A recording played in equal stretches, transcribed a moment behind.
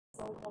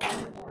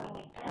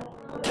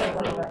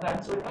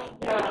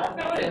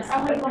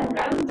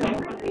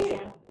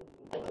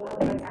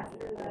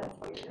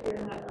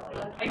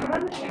I can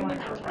understand when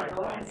it comes back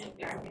to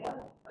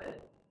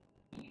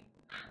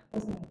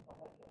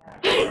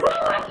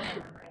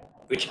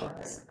Which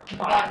class?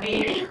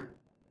 botany.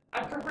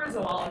 I prefer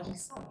zoology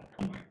so much.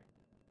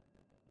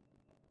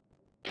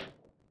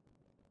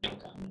 No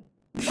comment.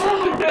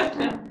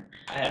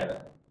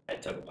 I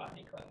took a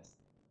botany class.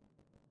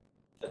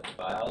 Took the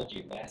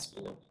biology of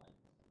vascular plants.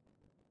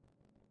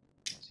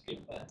 It's a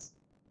good class.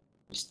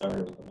 We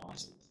started with the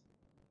mosses.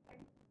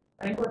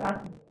 I think we're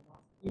back.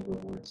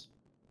 Liverworts.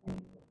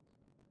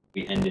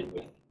 We ended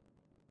with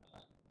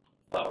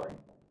flowering.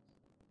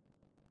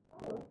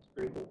 It's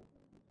pretty cool.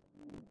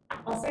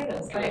 I'll say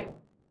this,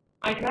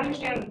 I can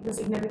understand the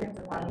significance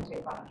of having to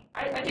take botany.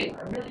 I do,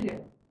 I really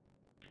do.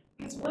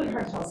 It's really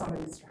hard to tell some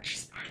of these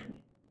structures apart.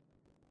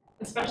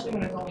 Especially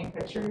when it's only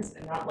pictures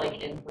and not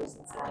like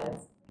in-person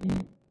slides.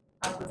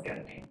 That's what's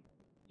getting me.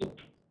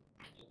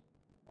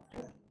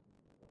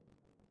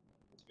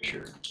 For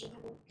sure.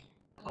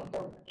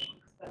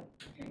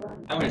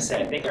 I want to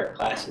say, I think our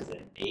class is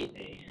at 8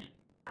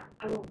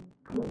 a.m.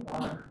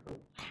 on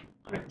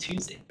a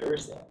Tuesday,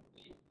 Thursday.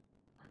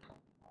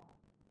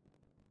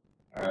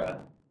 Our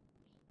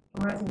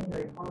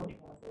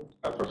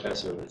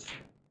professor was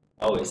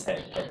always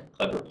had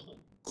clever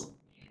plans.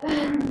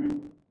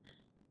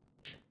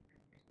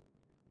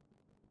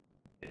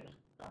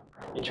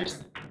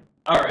 Interesting.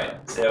 All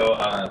right, so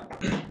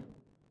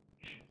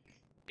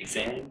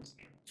exams.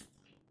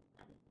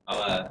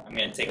 I'm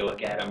going to take a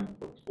look at them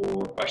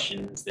for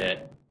questions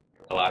that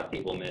a lot of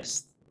people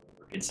missed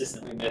or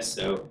consistently missed,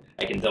 so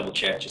I can double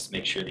check just to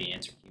make sure the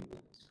answer key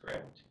is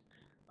correct,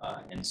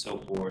 and so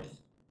forth.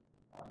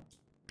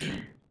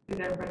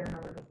 Did everybody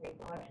remember to take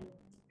the lecture?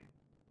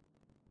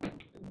 For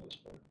the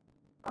most part.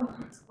 Oh,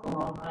 it's a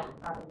long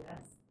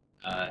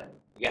time.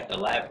 We got the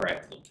lab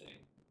practical today,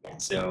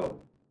 so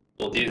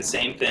we'll do the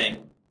same thing.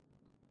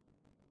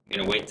 I'm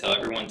going to wait till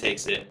everyone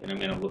takes it, and I'm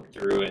going to look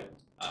through it.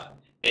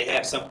 They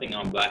have something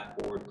on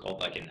Blackboard called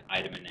like an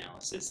item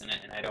analysis, and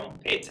I don't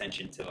pay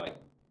attention to like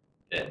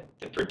the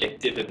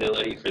predictive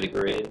ability for the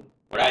grade.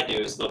 What I do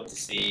is look to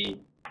see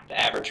the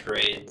average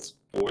grades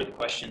for the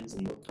questions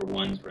and look for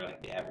ones where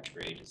like the average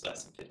grade is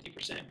less than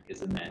 50%,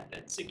 because then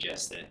that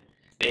suggests that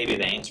maybe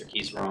the answer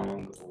key's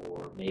wrong,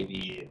 or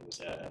maybe it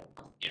was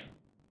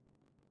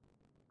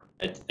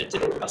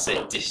I'll say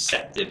a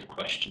deceptive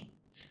question.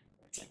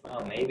 It's like,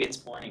 well, maybe it's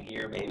pointing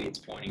here, maybe it's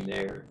pointing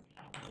there,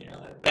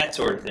 that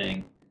sort of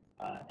thing.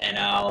 And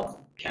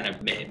I'll kind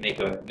of make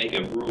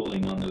a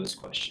ruling on those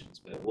questions,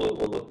 but we'll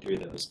look through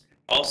those.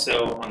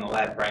 Also, on the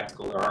lab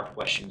practical, there are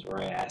questions where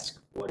I ask,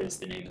 what is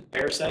the name of the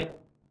parasite?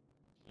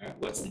 All right,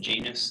 what's the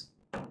genus?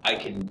 I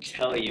can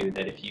tell you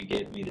that if you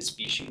give me the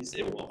species,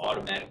 it will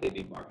automatically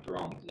be marked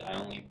wrong, because I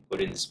only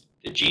put in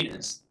the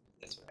genus.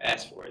 That's what I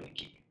asked for in the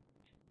key.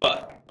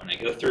 But when I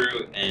go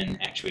through and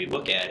actually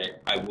look at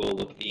it, I will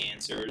look at the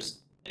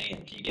answers. And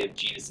again, if you give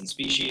genus and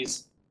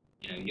species,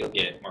 you'll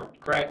get it marked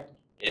correct.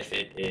 If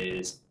it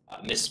is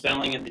a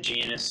misspelling of the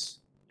genus,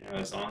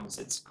 as long as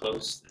it's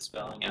close to the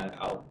spelling,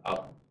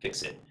 I'll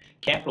fix it.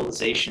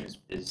 Capitalization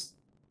is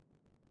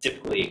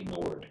typically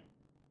ignored.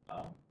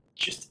 It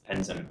just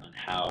depends on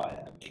how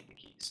I make the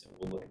keys. So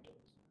we'll look at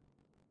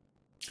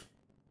those.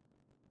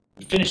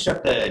 We finished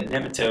up the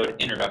Nematode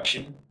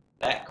introduction.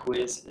 That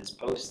quiz is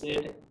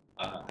posted.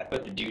 I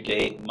put the due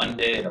date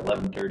Monday at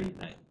 11:30 at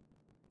night.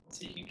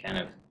 So you can kind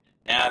of,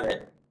 now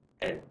that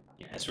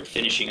as we're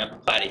finishing up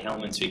the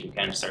platyhelminths, we can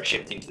kind of start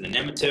shifting to the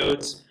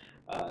nematodes,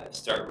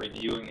 start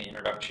reviewing the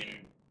introduction.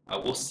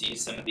 We'll see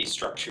some of these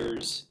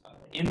structures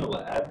in the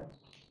lab,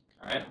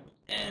 all right?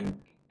 And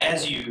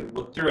as you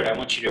look through it, I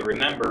want you to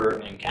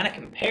remember and kind of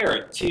compare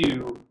it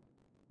to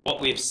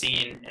what we've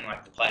seen in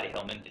like the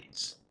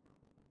platyhelminths,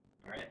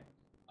 all right?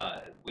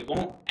 I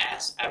won't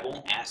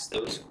ask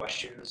those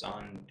questions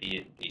on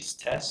these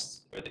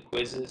tests or the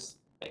quizzes,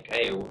 like,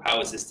 hey, how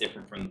is this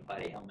different from the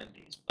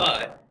platyhelminths?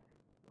 But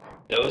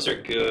those are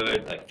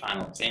good, like,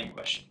 final exam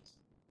questions.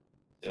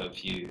 So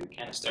if you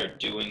kind of start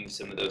doing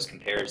some of those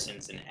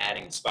comparisons and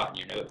adding a spot in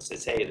your notes that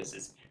says, hey,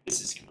 this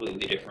is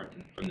completely different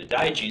from the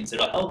digenes,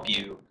 it'll help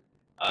you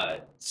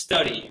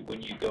study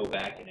when you go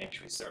back and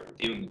actually start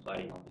reviewing the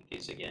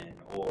platyhelminths again,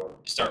 or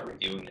start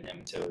reviewing the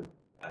nematode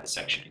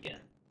section again.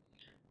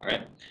 All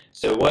right.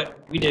 So what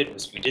we did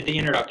was we did the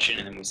introduction,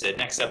 and then we said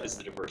next up is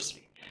the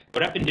diversity.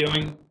 What I'm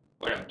doing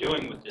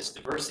with this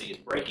diversity is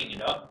breaking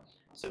it up.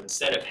 So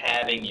instead of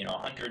having,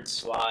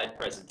 100-slide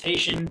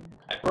presentation,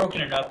 I've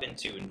broken it up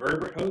into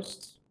invertebrate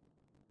hosts.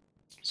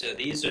 So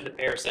these are the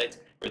parasites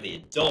where the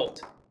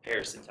adult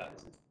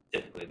parasitizes.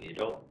 Typically, the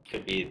adult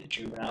could be the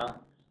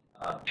juvenile.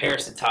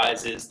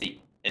 Parasitizes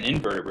an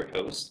invertebrate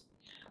host.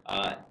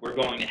 We're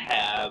going to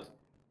have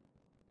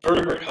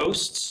vertebrate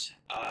hosts,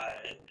 a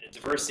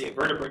diversity of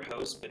vertebrate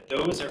hosts, but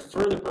those are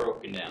further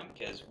broken down,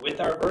 because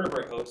with our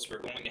vertebrate hosts, we're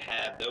going to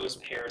have those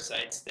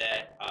parasites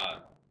that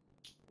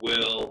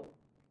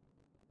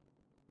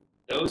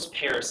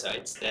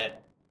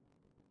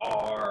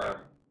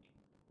are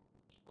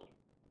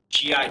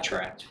GI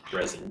tract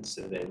residents,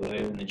 so they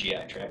live in the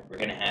GI tract. We're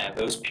going to have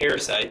those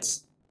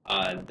parasites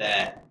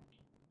that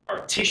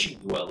are tissue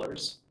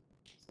dwellers,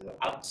 so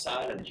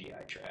outside of the GI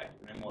tract,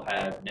 and then we'll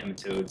have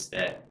nematodes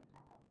that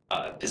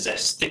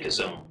possess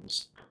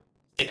stichosomes,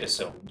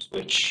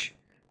 which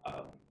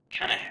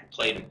kind of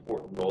play an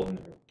important role in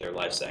their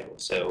life cycle.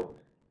 So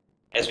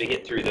as we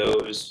get through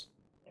those,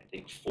 I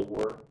think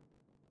 4.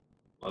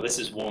 Well, this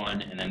is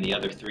 1, and then the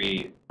other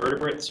 3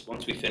 vertebrates.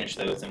 Once we finish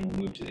those, then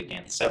we'll move to the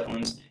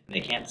acanthocephalans. And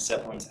the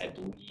acanthocephalans, I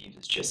believe,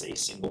 is just a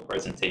single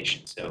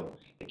presentation. So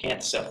the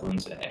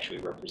acanthocephalans actually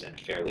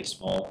represent a fairly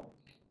small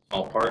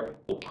part.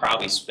 We'll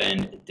probably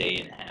spend a day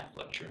and a half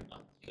lecturing on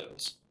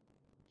those.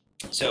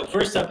 So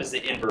first up is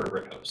the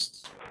invertebrate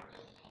hosts.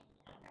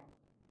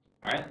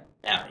 All right.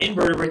 Now,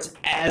 invertebrates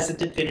as a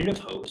definitive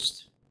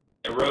host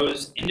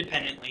arose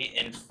independently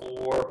in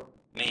 4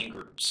 main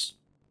groups.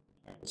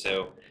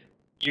 So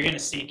you're going to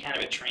see kind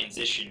of a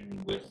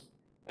transition with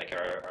like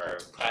our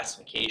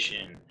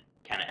classification,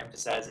 kind of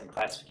emphasizing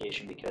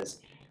classification, because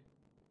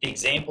the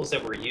examples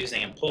that we're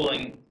using, I'm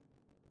pulling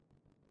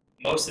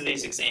most of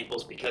these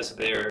examples because of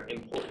their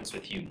importance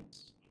with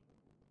humans.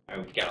 All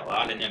right, we've got a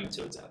lot of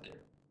nematodes out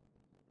there.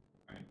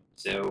 All right,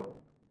 so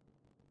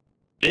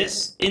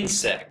this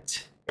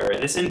insect, or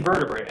this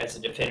invertebrate as a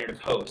definitive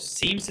host,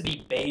 seems to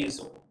be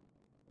basal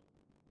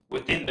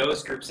within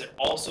those groups that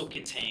also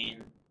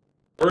contain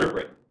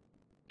vertebrate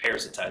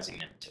parasitizing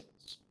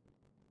nematodes.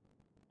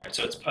 All right,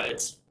 so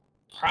it's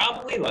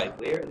probably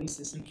likely, or at least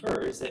this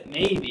infers, that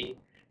maybe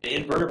the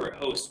invertebrate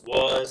host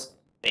was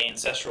the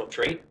ancestral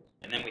trait,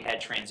 and then we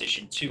had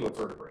transition to a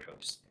vertebrate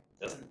host.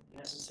 It doesn't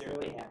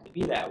necessarily have to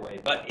be that way,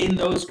 but in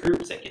those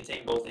groups that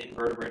contain both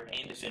invertebrate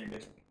and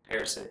definitive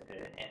parasite,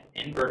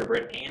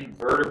 invertebrate and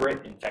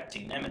vertebrate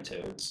infecting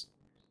nematodes,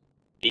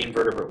 the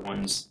invertebrate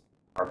ones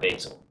are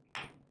basal.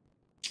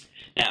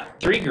 Now,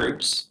 3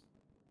 groups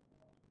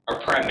are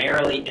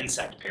primarily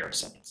insect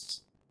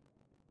parasites: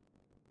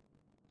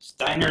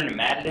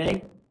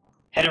 Steinernema,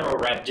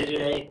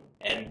 Heterorhabdidae,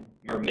 and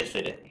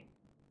Myrmithidae.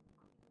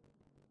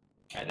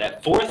 Right,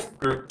 that 4th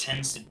group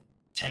tends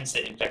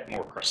to infect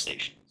more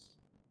crustaceans.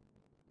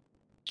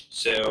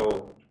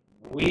 So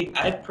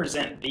I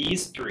present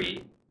these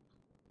 3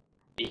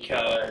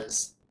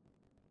 because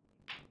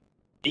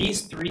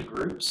these 3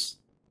 groups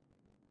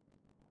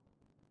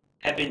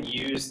have been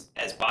used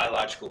as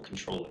biological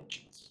control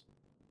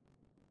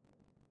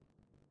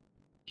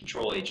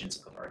agents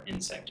of our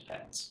insect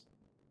pets.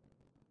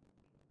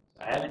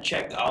 I haven't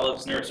checked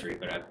Olive's nursery,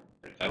 but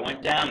if I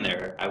went down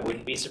there, I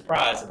wouldn't be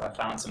surprised if I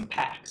found some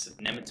packs of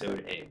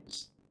nematode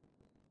eggs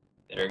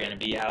that are going to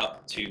be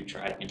out to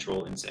try to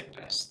control insect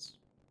pests.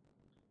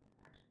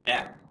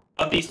 Now,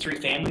 of these 3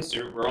 families,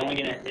 we're only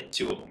going to hit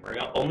 2 of them. We're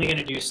only going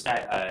to do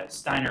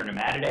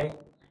Steinernema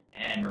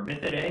and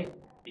Myrmithidae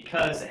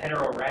because the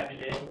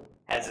Heterorhabdidae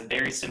has a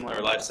very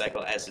similar life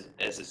cycle as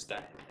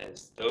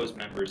those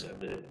members of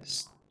the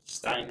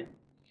Steinernema.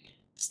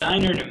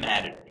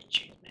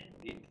 Jeez, man,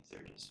 these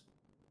are just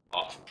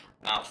awful.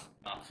 Mouth.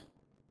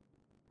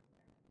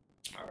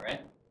 All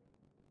right.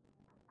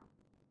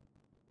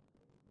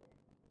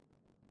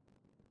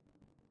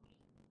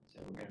 So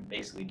we're going to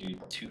basically do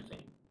 2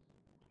 things.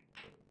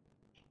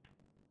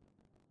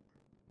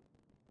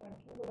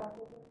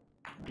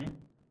 Mm-hmm.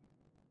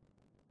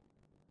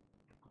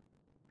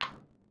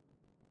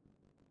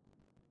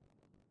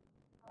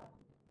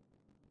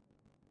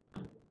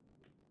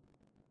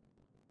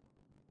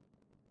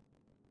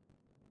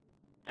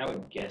 I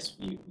would guess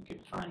we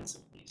could find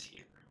some of these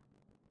here,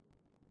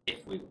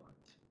 if we want.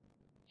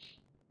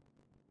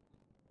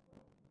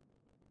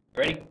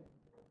 Ready?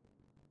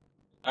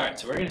 All right,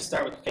 so we're going to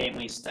start with the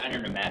family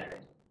Steinernema.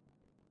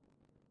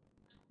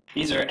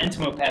 These are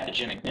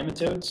entomopathogenic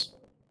nematodes.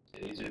 So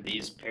these are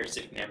these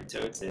parasitic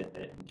nematodes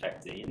that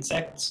infect the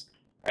insects.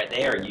 All right,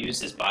 they are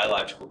used as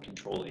biological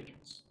control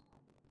agents.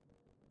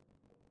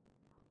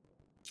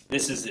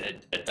 This is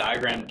a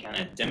diagram to kind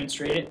of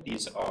demonstrate it.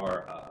 These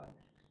are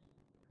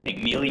I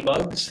think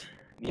mealybugs,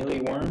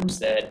 mealyworms,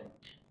 that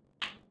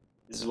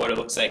this is what it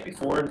looks like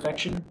before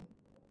infection.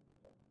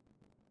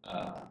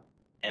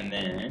 And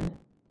then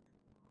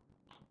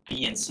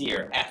B and C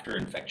are after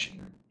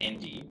infection, and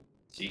D.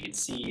 So you can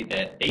see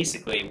that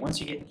basically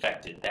once you get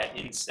infected, that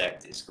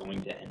insect is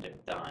going to end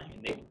up dying.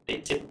 And they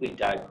typically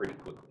die pretty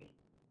quickly.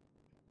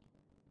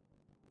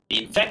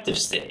 The infective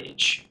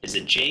stage is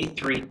a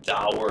J3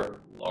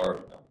 Dower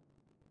larva.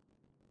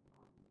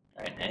 All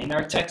right, and in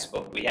our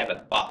textbook, we have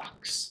a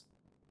box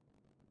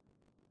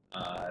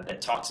that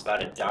talks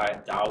about a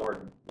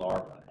Dower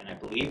larva, and I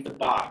believe the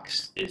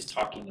box is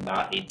talking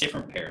about a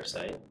different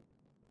parasite,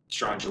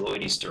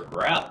 Strongyloides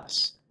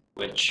stercoralis,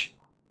 which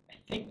I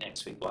think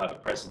next week we'll have a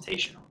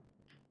presentation on,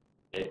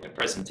 a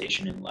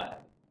presentation in lab.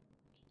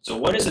 So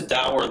what is a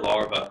Dower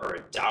larva or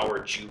a Dower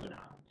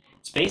juvenile?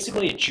 It's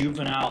basically a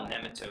juvenile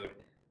nematode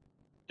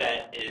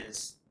that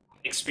is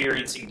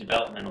experiencing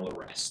developmental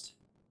arrest.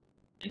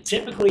 And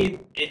typically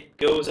it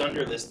goes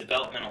under this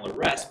developmental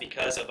arrest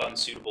because of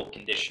unsuitable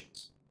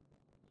conditions.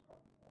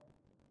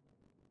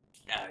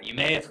 Now, you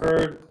may have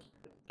heard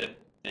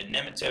the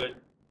nematode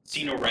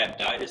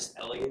Caenorhabditis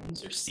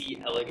elegans, or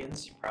C.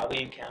 elegans. You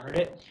probably encountered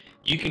it.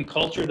 You can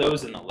culture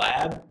those in the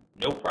lab,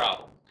 no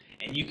problem.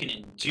 And you can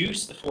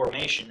induce the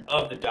formation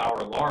of the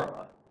dower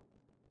larva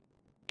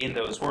in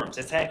those worms.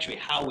 That's actually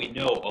how we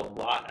know a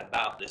lot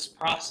about this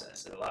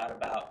process, a lot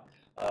about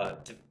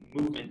the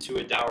movement to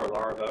a dower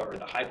larva or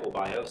the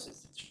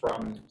hypobiosis. It's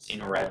from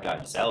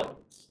Caenorhabditis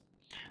elegans.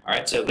 All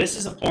right, so this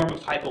is a form of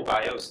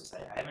hypobiosis.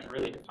 I haven't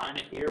really defined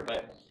it here,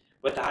 but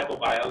what the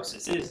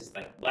hypobiosis is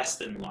like less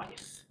than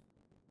life.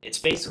 It's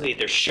basically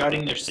they're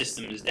shutting their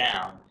systems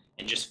down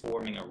and just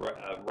forming a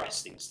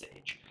resting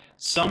stage.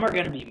 Some are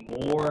going to be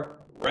more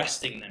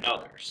resting than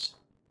others.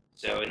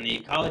 So in the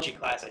ecology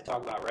class, I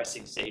talk about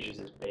resting stages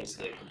as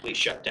basically a complete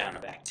shutdown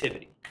of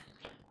activity.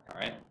 All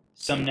right.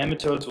 Some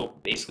nematodes will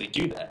basically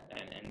do that,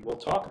 and we'll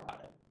talk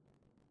about it.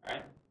 All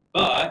right.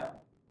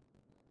 But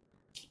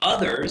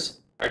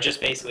others are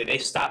just basically they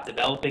stop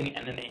developing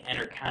and then they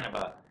enter kind of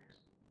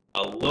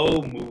a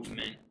low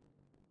movement,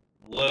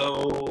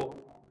 low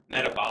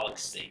metabolic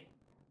state.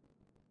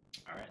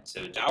 All right.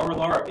 So dower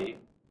larvae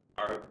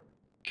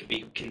could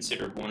be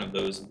considered one of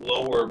those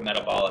lower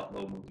metabolic,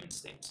 low movement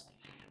states.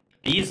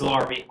 These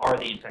larvae are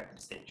the infective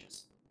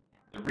stages.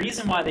 The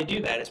reason why they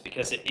do that is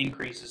because it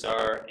increases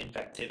our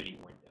infectivity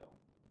window.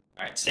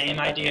 All right, same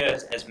idea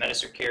as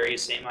metacercaria,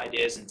 same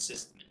idea as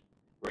encystement.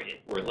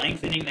 We're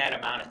lengthening that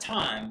amount of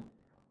time,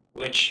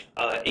 which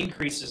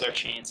increases our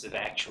chance of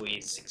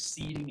actually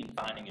succeeding in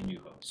finding a new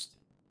host.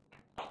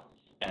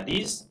 Now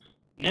these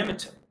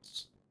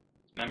nematodes,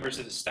 members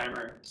of the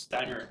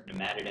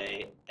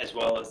Steinernema, as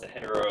well as the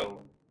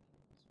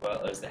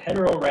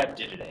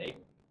Heterorhabdidae,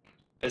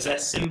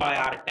 possess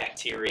symbiotic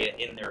bacteria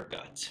in their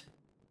gut.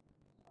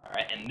 All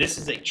right, and this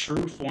is a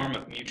true form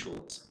of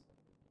mutualism.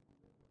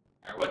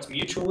 All right, what's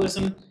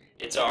mutualism?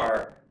 It's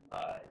our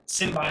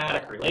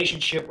symbiotic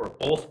relationship where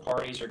both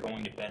parties are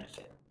going to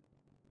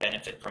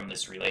benefit from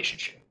this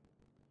relationship.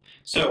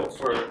 So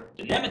for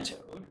the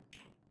nematode,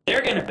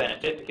 they're going to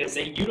benefit because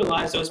they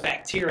utilize those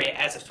bacteria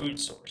as a food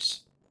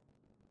source.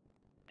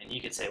 And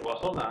you could say, well,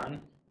 hold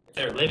on. If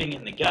they're living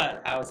in the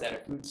gut, how is that a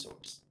food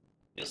source?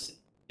 You'll see.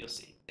 You'll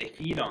see. They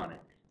feed on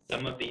it.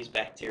 Some of these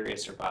bacteria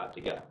survive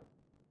the gut.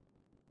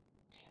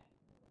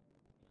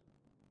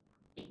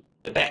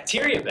 The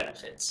bacteria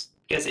benefits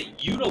because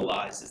it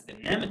utilizes the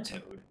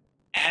nematode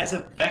as a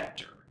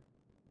vector.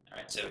 All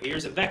right, so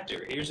here's a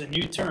vector. Here's a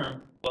new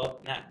term. Well,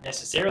 not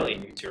necessarily a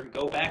new term.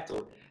 Go back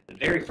to the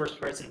very first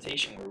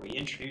presentation where we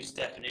introduced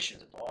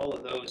definitions of all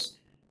of those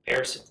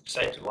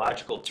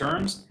parasitological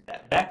terms.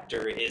 That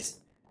vector is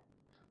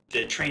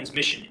the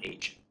transmission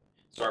agent.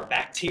 So our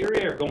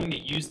bacteria are going to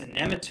use the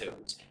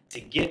nematodes to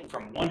get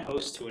from one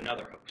host to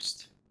another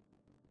host.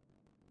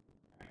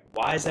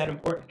 Why is that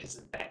important? Because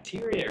the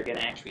bacteria are going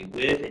to actually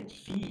live and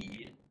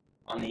feed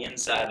on the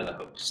inside of the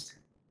host.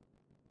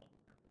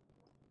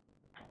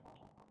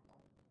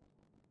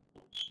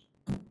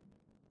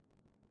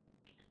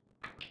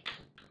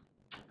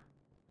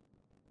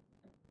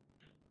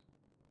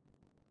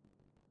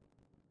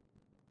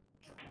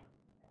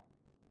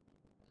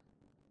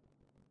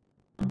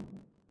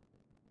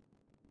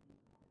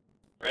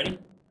 Ready?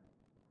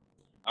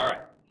 All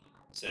right.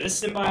 So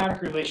this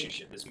symbiotic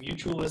relationship, this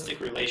mutualistic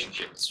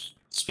relationship, is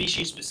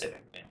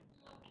species-specific,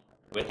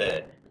 with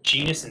a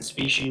genus and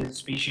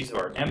species of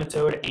our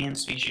nematode and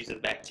species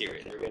of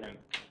bacteria.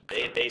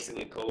 They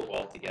basically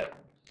co-evolve together.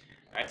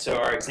 All right. So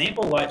our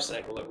example life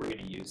cycle that we're going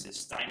to use is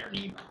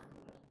Steinernema.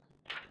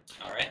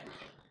 All right.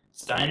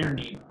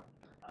 Steinernema.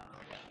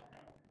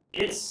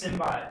 Its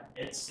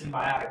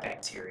symbiotic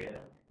bacteria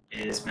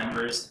is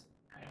members.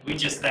 We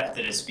just left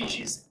it as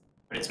species.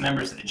 But it's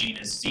members of the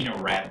genus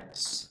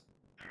Xenorhabditis.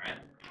 All right.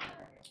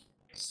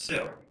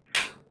 So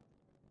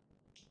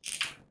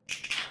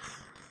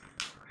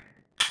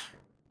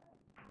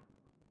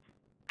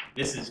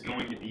this is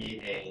going to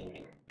be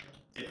a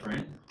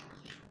different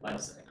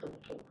life cycle,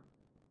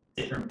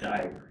 different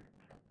diagram.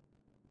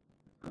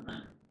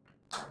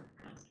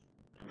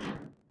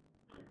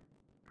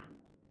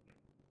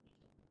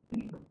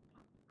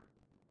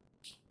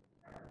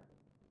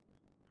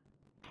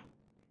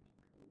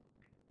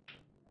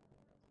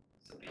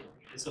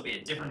 This will be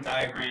a different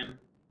diagram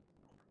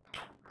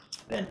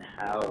than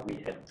how we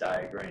had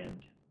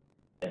diagrammed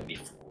them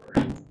before.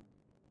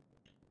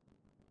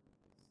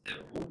 So,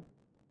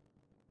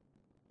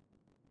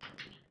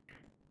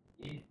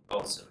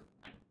 also,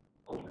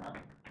 open up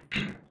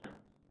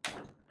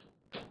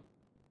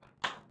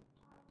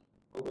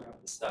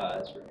the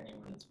size for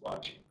anyone that's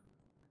watching.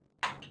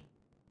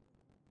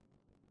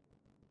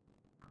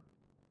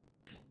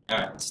 All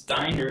right,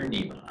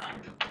 Steinernema.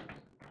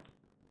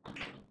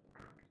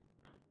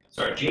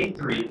 So our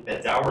J3,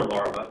 that dower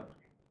larva,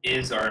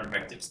 is our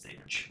infective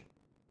stage.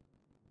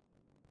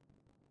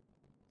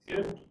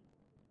 Good.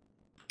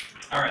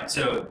 All right,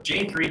 so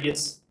J3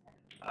 gets,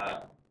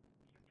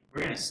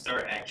 we're going to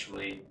start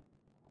actually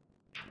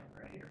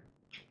right here.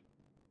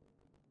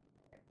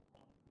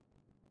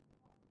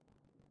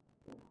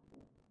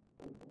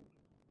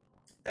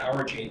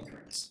 Dower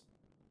J3s.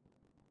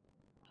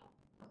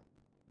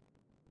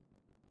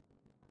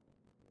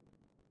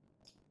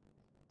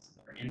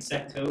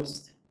 insect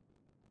host.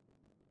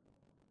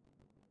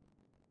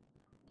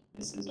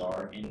 This is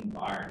our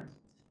environment.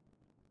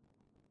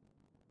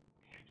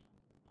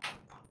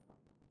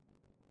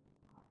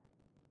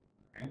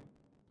 Okay.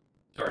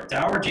 So our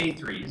Dower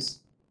J3s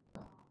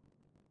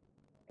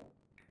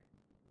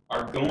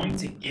are going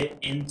to get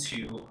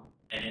into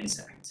an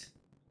insect.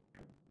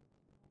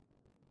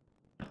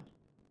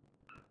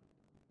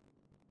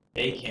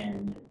 They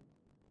can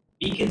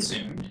be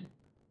consumed.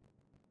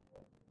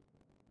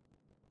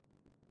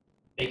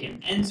 They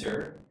can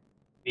enter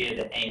via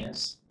the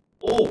anus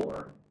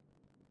or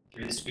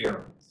through the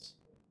spiracles.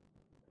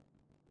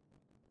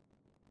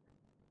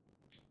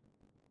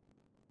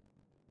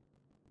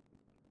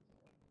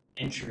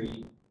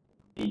 Entry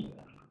via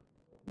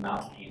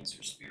mouth, anus,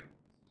 or spiracles.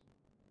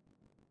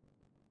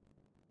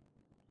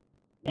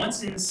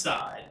 Once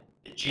inside,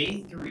 the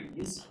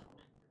J3s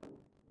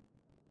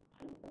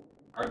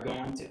are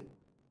going to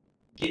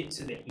get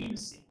to the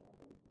hemocoel,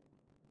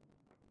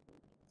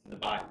 to the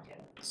body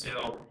cavity.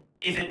 So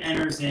if it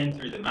enters in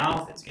through the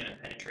mouth, it's going to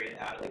penetrate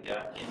out of the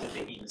gut into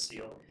the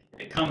hemocoel. If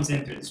it comes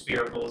in through the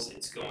spiracles,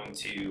 it's going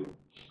to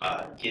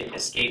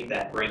escape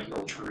that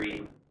brachial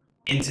tree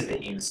into the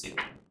hemocoel.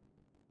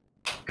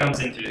 If it comes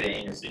in through the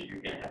anus,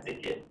 you're going to have to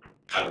get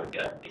out of the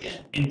gut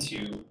again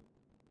into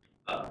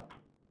the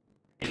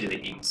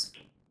hemocoel.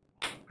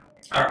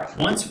 All right,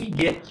 once we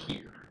get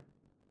here,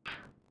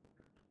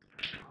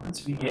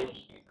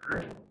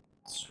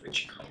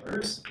 switch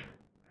colors,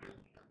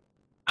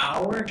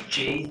 our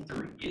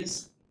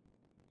J3s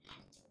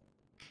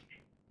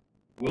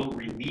will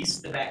release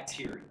the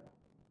bacteria.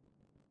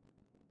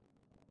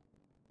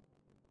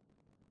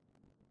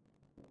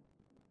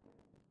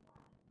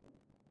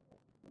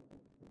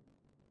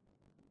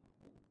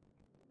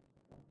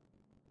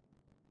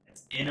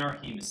 That's in our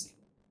hemocoel.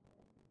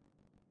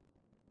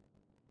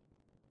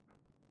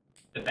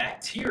 The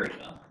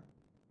bacteria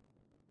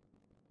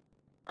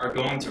are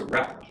going to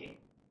replicate.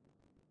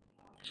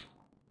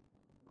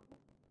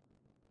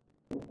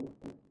 And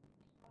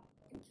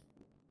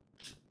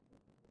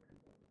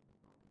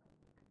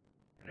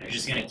they're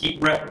just going to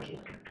keep replicating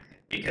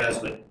because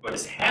what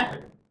has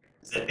happened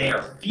is that they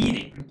are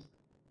feeding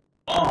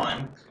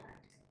on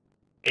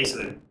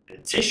basically the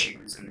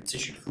tissues and the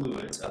tissue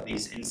fluids of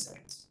these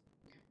insects.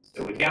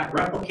 So we've got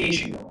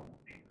replication going.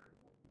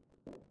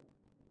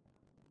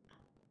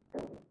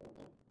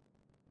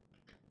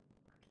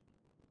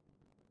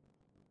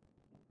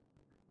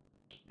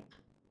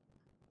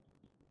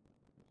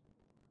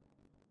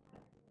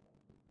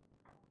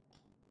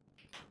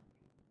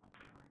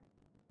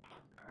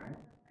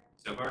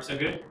 So far, so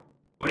good.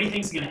 What do you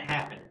think is going to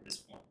happen at this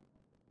point?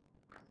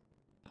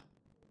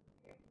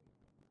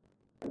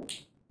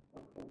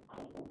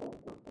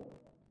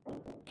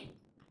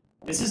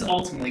 This is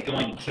ultimately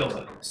going to kill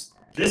the host.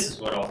 This is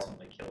what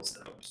ultimately kills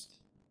the host.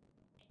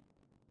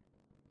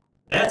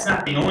 That's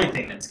not the only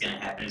thing that's going to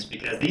happen, is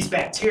because these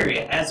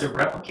bacteria, as they're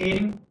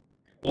replicating,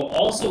 will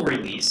also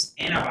release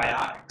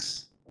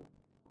antibiotics.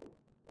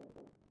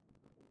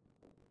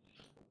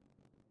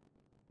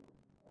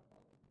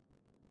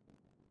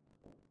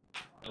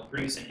 They'll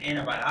produce an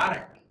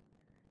antibiotic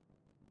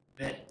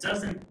that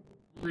doesn't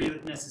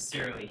really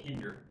necessarily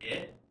hinder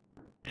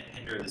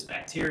this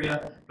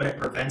bacteria, but it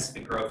prevents the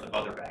growth of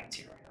other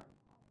bacteria.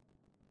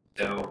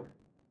 So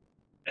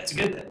that's a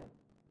good thing,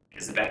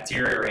 because the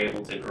bacteria are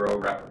able to grow,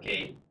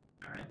 replicate,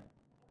 all right,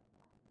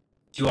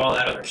 do all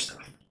that other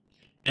stuff.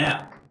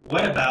 Now,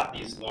 what about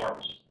these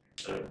larvae?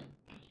 So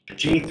the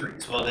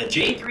J3s. Well, the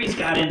J3s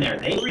got in there.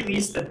 They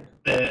release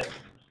they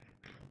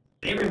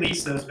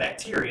release those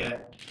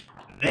bacteria.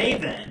 They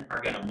then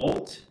are going to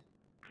molt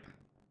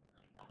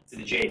to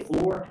the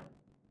J4.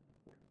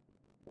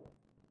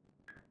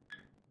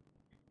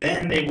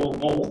 Then they will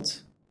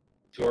molt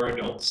to our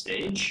adult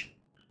stage.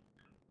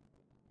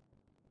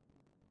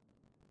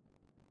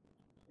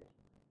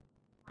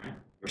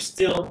 We're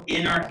still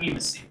in our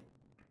hemocoel.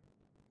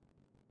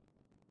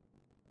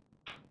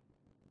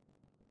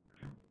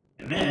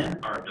 And then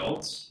our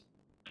adults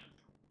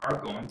are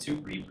going to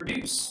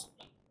reproduce.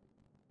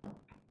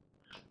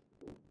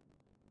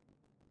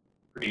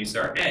 Produce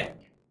our egg.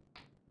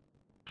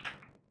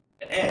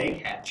 The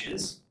egg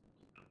hatches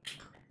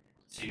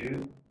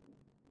to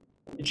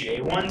the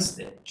J1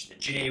 stage. The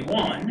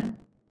J1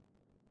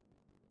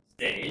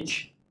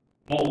 stage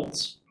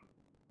molts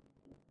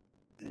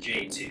to the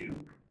J2.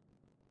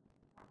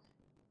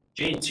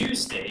 J2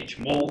 stage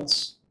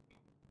molts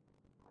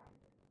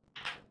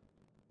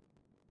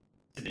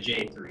to the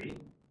J3,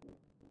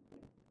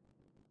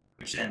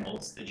 which then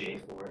molts to the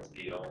J4, to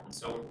the adult, and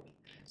so forth.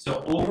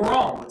 So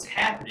overall, what's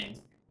happening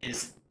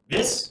is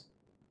this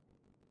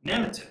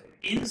nematode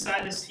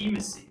inside this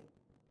hemocoel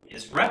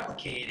is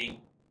replicating,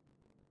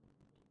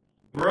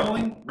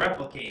 growing,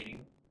 replicating,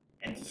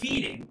 and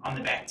feeding on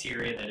the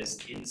bacteria that is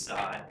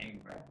inside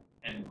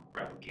and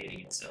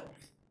replicating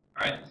itself.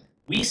 All right?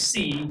 We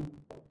see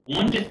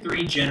 1 to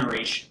 3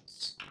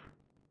 generations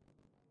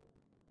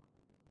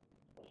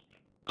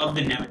of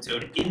the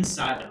nematode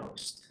inside the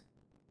host.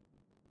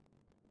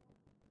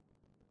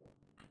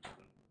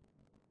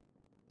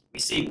 we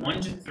see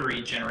 1 to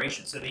 3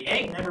 generations. So the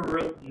egg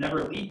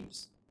never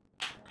leaves.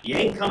 The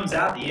egg comes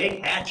out, the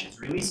egg hatches,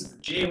 releases the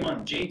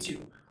J1, J2.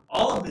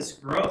 All of this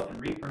growth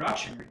and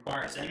reproduction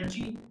requires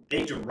energy.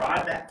 They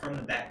derive that from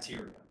the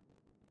bacteria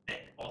that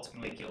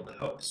ultimately kill the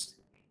host.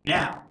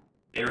 Now,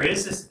 there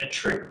is a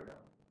trigger, though.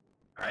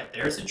 All right,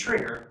 there's a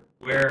trigger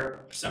where,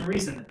 for some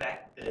reason,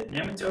 the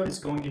nematode is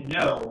going to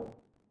know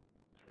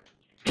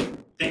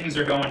things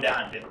are going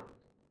downhill.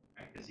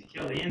 Because you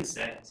kill the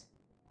insect,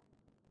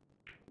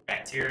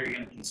 bacteria are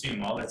going to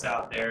consume all that's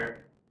out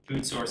there,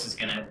 food source is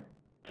going to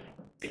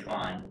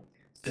decline.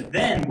 So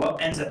then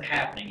what ends up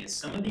happening is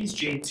some of these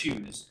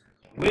J2s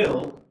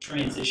will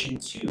transition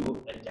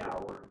to a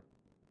dour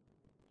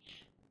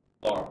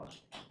larva.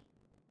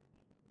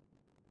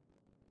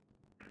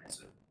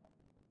 That's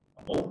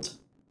a molt.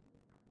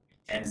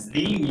 And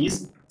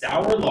these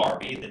dour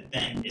larvae that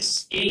then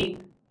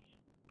escape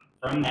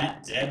from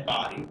that dead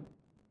body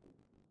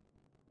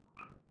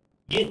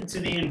get into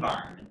the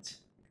environment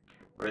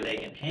where they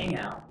can hang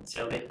out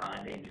until they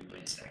find a new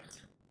insect.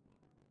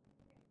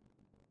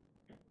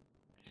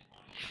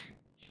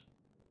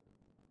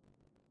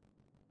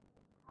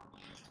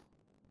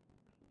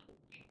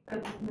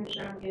 Just make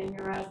sure I'm getting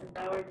your ass. The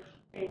dour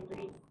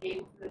J3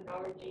 escapes the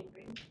dour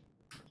J3.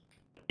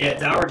 Yeah,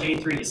 dour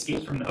J3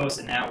 escapes from the host,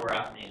 and now we're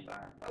out in the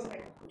environment.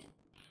 Okay.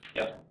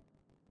 Yep.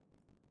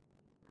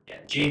 Yeah,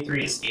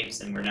 J3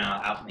 escapes, and we're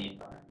now out in the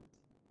environment.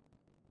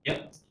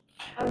 Yep.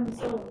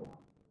 So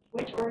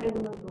which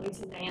organism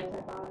releases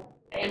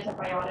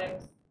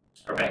antibiotics?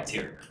 Or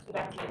bacteria. The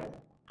bacteria.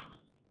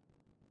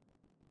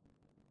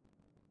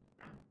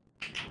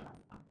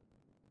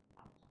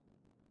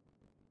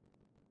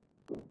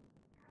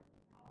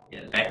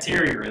 Yeah, the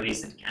bacteria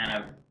release it to kind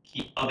of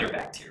keep other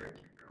bacteria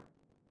to grow.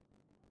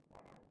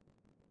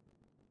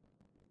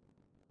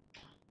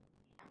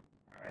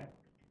 All right.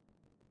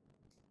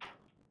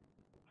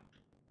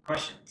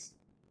 Questions?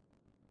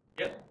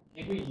 Yep.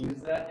 Did we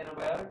use that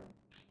antibiotic?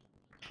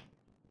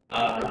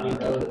 Uh, we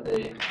know that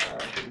they use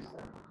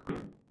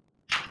them.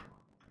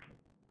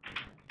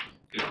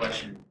 Good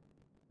question.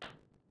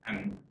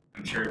 I'm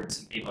sure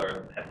some people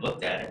have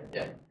looked at it.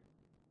 Yeah.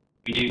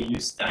 We do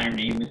use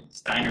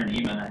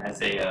Steinernema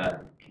as a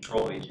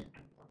control agent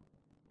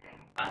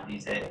on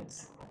these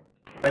eggs.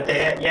 But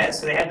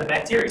so they have the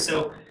bacteria.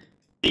 So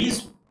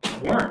these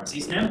worms,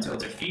 these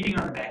nematodes, are feeding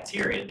on the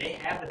bacteria. They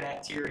have the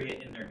bacteria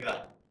in their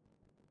gut.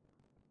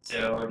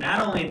 So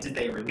not only did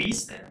they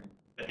release them,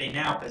 but they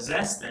now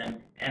possess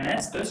them, and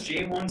that's those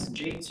J1s and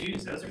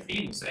J2s, those are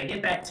feeding. So they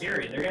get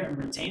bacteria. They're going to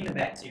retain the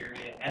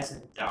bacteria as a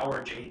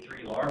dour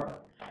J3 larva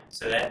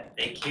so that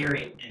they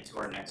carry it into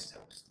our next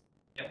host.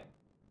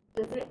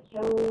 Does it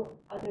kill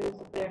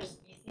others of their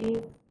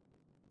species?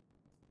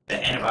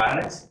 The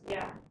antibiotics?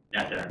 Yeah.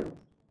 Not done.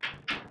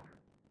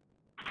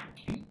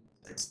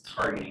 It's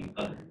targeting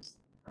others,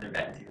 other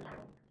bacteria.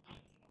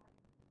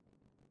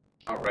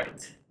 All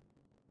right.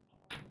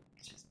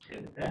 Just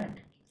pivot that.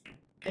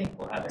 Okay,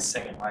 we'll have a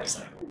second life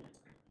cycle.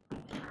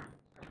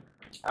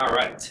 All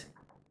right.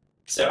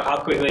 So how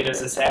quickly does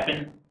this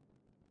happen?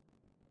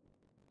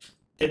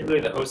 Typically,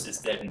 the host is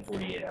dead in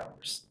 48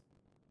 hours.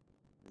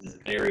 This is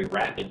a very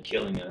rapid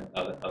killing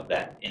of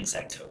that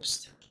insect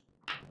host.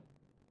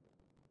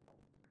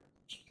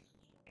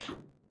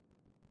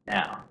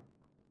 Now,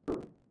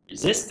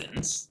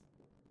 resistance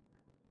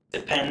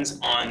depends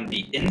on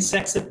the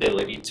insect's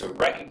ability to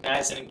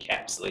recognize and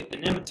encapsulate the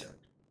nematode.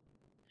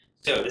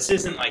 So this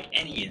isn't like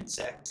any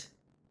insect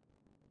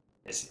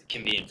this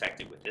can be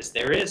infected with this.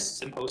 There is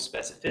some host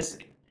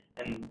specificity,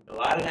 and a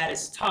lot of that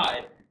is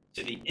tied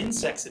to the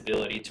insect's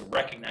ability to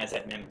recognize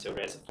that nematode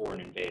as a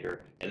foreign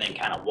invader and then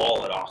kind of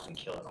wall it off and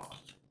kill it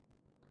off.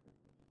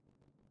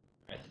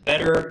 Right? The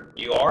better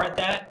you are at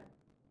that,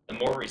 the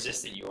more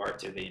resistant you are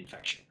to the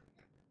infection.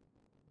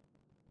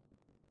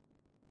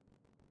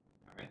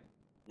 All right.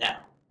 Now,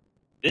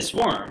 this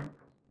worm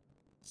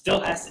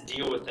still has to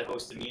deal with the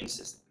host immune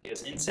system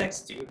because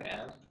insects do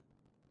have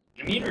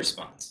an immune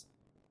response,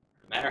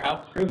 no matter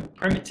how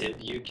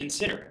primitive you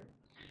consider it.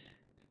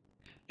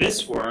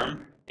 This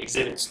worm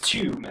exhibits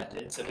two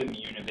methods of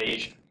immune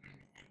evasion.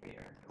 We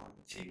are going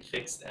to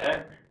fix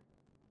that.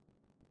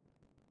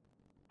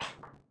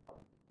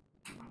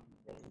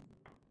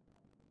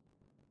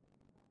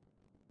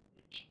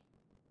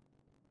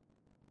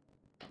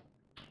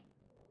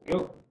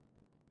 Go.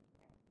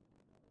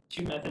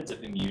 Two methods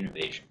of immune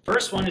evasion.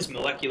 First one is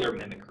molecular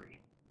mimicry.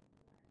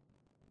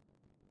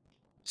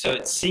 So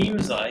it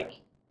seems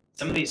like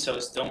some of these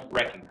hosts don't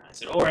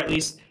recognize it, or at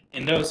least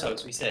in those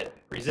hosts, we said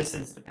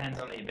resistance depends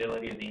on the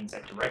ability of the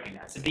insect to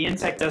recognize. If the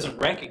insect doesn't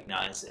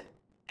recognize it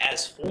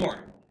as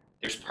foreign,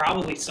 there's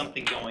probably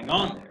something going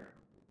on there.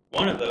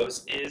 One of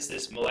those is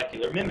this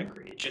molecular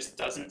mimicry. It just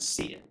doesn't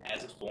see it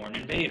as a foreign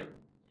invader.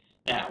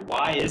 Now,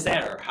 why is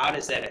that, or how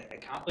does that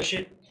accomplish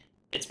it?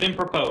 It's been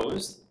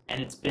proposed,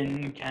 and it's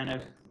been kind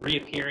of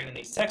reappearing in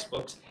these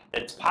textbooks,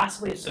 that it's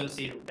possibly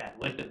associated with that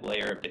lipid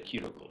layer of the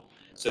cuticle.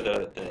 So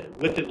the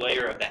lipid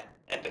layer of that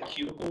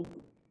epicuticle,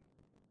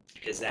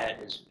 because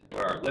that is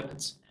where our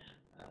lipids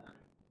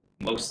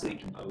mostly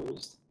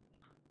composed.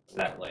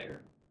 that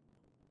layer.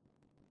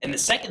 And the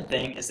second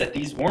thing is that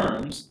these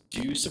worms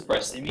do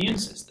suppress the immune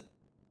system.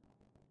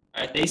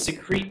 All right, they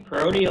secrete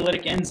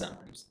proteolytic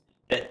enzymes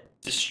that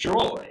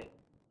destroy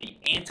the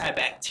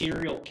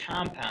antibacterial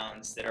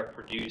compounds that are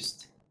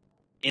produced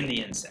in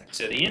the insect.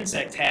 So the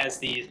insect has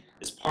these,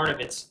 as part of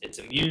its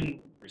immune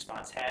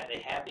response,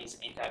 they have these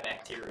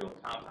antibacterial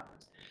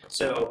compounds.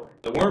 So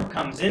the worm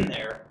comes in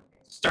there,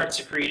 starts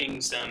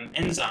secreting some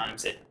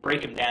enzymes that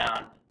break them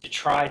down to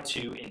try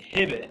to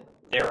inhibit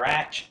their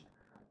action.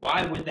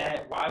 Why would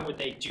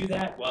they do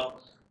that?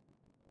 Well,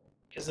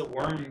 because the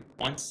worm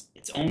wants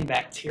its own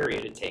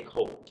bacteria to take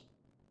hold.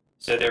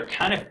 So they're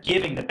kind of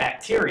giving the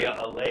bacteria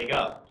a leg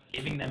up,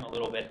 giving them a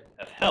little bit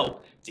of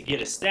help to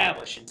get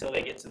established until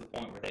they get to the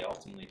point where they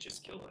ultimately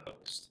just kill the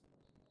host.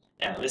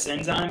 Now, this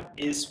enzyme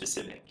is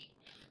specific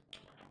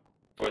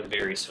for the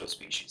various host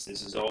species.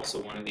 This is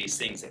also one of these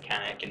things that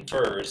kind of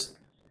confers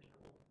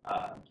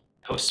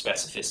host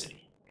specificity.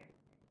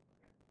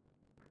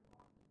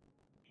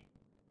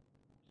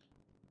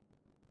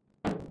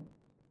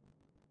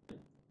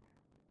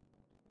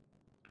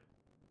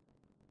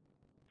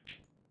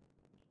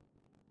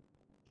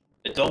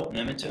 Adult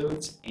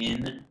nematodes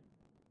in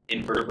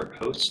invertebrate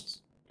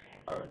hosts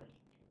are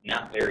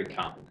not very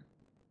common,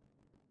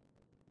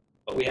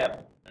 but we have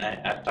them. And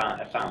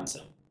I found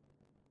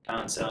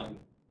some.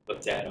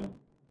 Looked at them.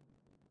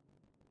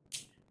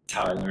 That's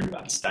how I learned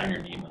about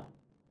Steinernema.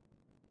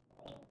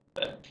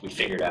 But we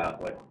figured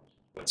out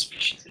what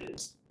species it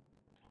is.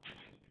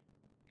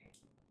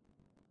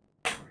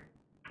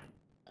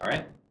 All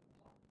right,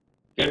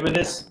 good with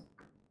this?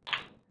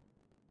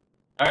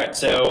 All right,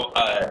 so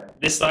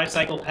this life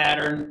cycle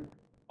pattern,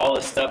 all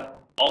this stuff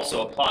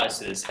also applies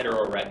to this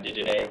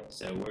Heterorhabdidae,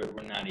 so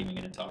we're not even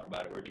going to talk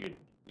about it.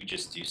 We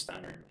just do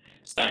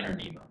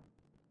Steinernema.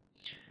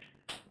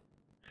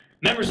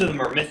 Members of the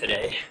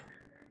Myrmithidae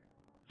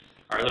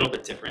are a little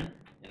bit different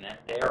in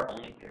that they are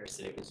only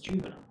parasitic as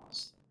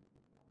juveniles.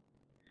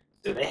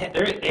 So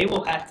they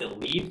will have to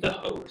leave the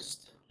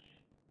host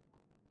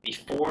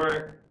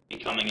before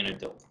becoming an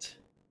adult.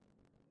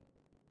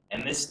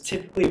 And this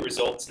typically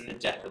results in the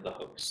death of the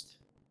host.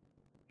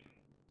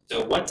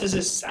 So what does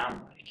this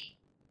sound like?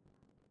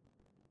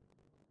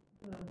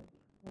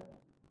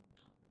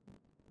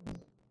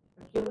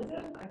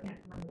 Cumulative? I can't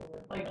remember the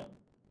word. Like,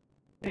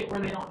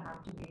 where they don't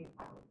have to be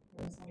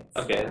parasites.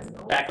 Okay, as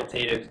adults.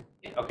 facultative.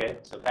 Okay,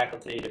 so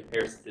facultative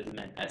parasitism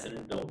as an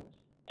adult.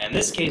 In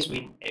this case,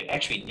 we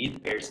actually need the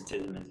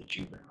parasitism as a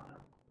juvenile.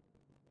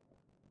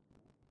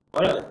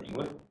 What other thing?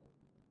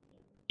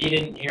 You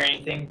didn't hear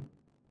anything?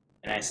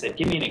 And I said,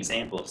 give me an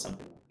example of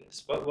something like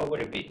this. What would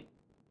it be?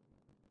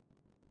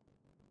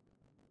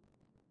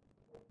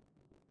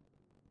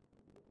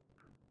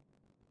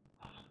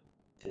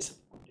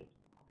 Disappointed.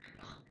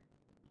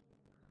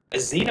 A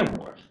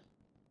xenomorph.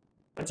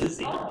 What's a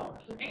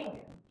xenomorph? From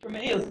alien. From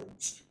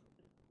aliens.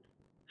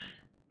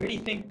 Where do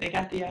you think they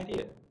got the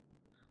idea?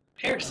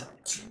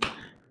 Parasites.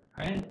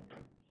 Right?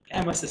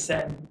 Guy must have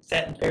sat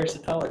in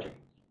parasitology.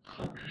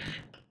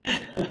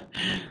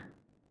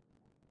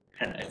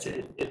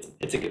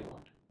 It's a good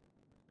one.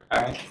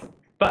 All right,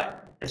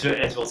 but as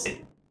we'll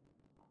see,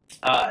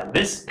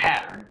 this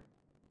pattern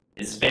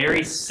is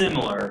very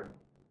similar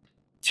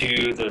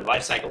to the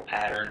life cycle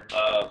pattern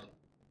of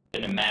the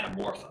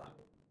Nematomorpha.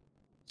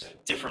 So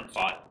different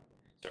file.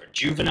 So our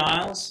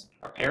juveniles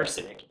are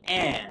parasitic,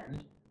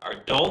 and our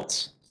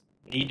adults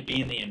need to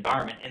be in the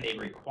environment, and they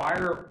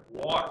require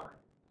water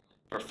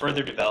for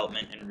further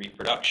development and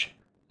reproduction.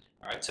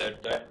 All right, so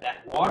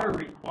that water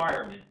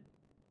requirement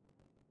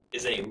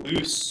is a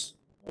loose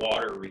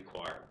water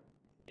requirement.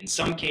 In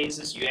some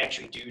cases, you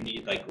actually do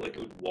need like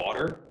liquid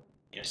water,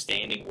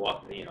 standing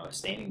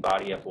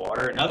body of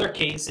water. In other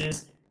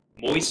cases,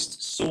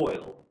 moist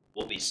soil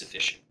will be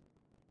sufficient,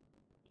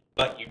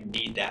 but you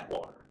need that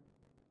water.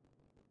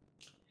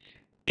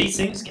 These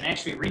things can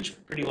actually reach a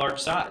pretty large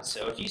size.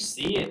 So if you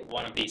see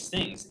one of these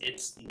things,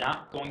 it's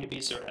not going to be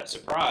a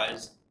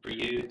surprise for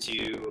you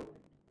to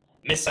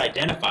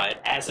misidentify it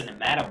as a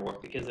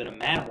nematomorph, because the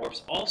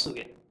nematomorphs also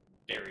get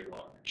very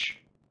large.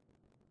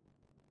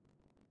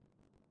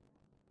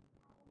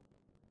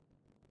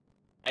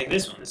 Like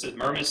this one, this is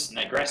Myrmis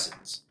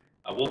nigrescens.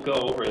 We'll go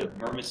over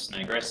Myrmis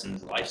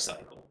nigrescens life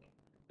cycle.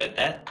 But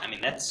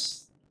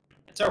that's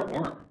our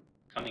worm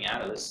coming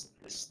out of this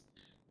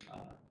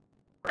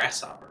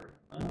grasshopper.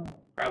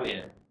 Probably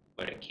a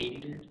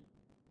katydid.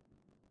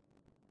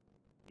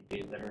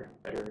 Maybe a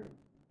better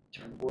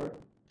term for it.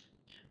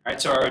 All right,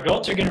 so our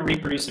adults are going to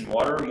reproduce in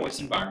water or moist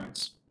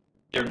environments.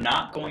 They're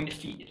not going to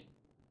feed.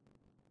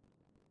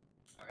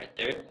 All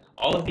right,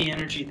 all of the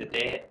energy that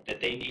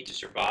they need to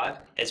survive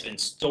has been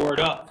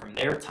stored up from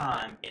their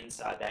time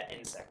inside that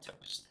insect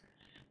host.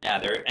 Now,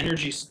 their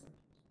energy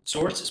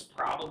source is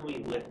probably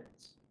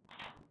lipids.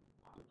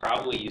 They're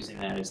probably using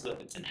that as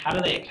lipids. And how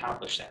do they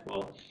accomplish that?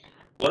 Well,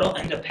 what will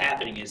end up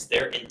happening is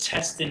their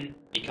intestine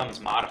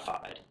becomes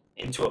modified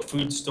into a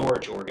food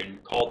storage organ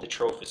called the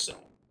trophosome.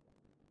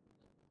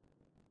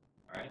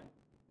 All right?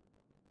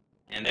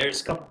 And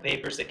there's a couple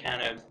papers that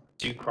kind of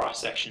do cross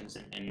sections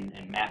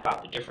and map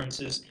out the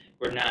differences,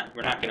 we're not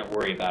going to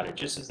worry about it.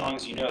 Just as long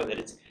as you know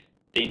that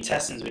the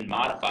intestine's been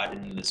modified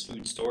into this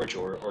food storage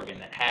organ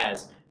that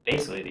has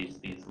basically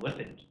these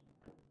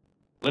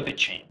lipid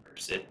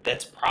chambers.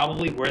 That's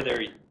probably where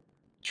they're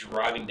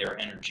deriving their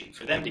energy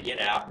for them to get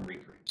out and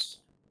reproduce.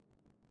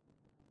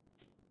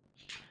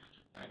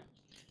 All right.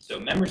 So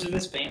members of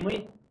this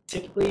family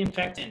typically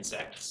infect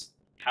insects.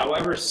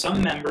 However,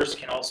 some members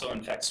can also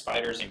infect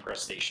spiders and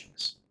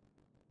crustaceans.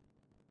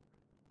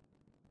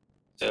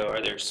 So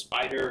are there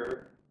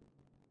spider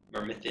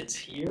myrmithids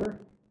here?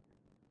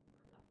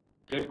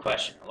 Good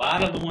question. A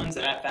lot of the ones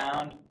that I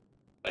found,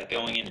 like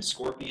going into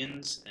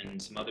scorpions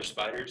and some other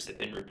spiders, have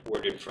been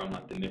reported from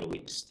like the Middle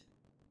East.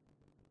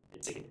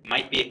 It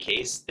might be a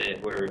case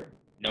that where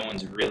no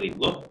one's really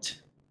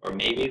looked, or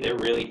maybe there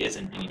really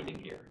isn't anything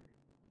here.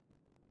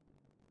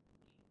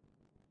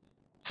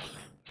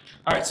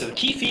 All right, so the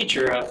key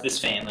feature of this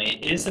family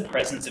is the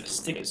presence of a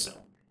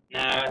sticosome.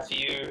 Now, if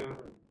you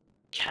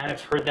kind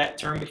of heard that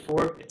term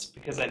before, it's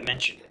because I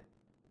mentioned it.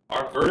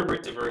 Our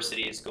vertebrate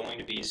diversity is going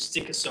to be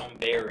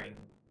sticosome-bearing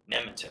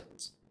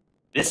nematodes.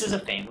 This is a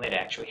family that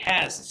actually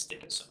has a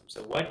sticosome.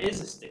 So what is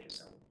a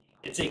sticosome?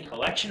 It's a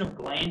collection of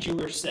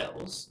glandular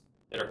cells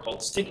that are called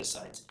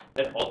sticocytes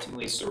that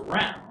ultimately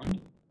surround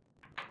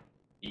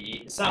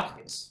the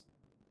esophagus.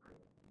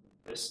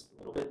 This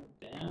a little bit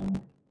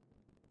down.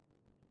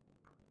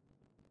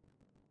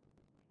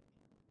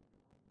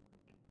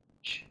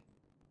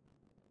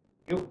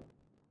 Go.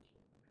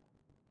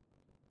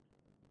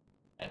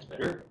 That's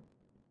better.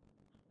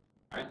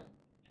 All right.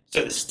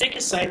 So the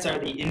sticocytes are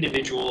the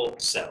individual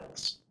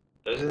cells.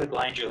 Those are the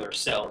glandular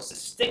cells. The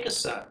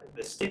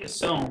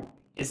sticosome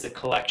is the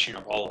collection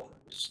of all of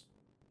those.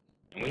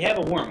 And we have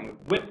a worm.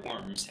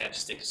 Whipworms have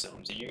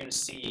sticosomes, and you're going to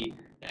see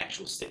the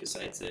actual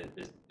sticocytes, the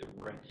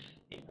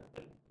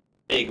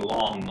big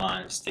long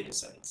line of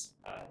sticocytes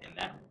in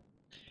that one.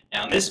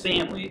 Now, in this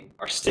family,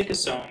 our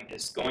sticosome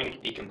is going to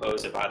be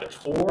composed of either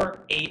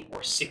 4, 8,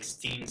 or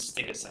 16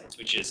 sticocytes,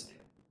 which is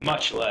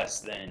much less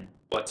than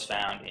what's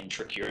found in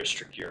Trichuris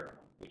trichura,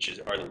 which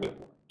are the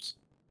whipworms.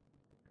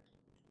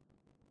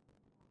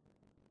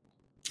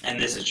 And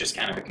this is just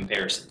kind of a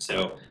comparison.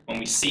 So when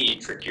we see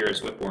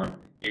Trichuris whipworm,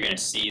 you're going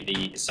to see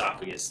the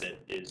esophagus that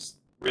is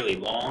really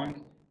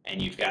long, and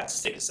you've got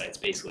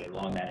sticocytes basically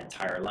along that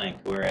entire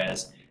length,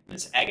 whereas in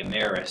this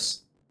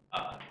Agameris,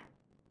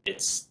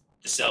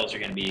 the cells are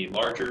going to be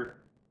larger,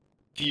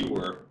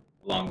 fewer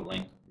along the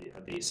length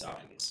of the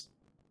esophagus.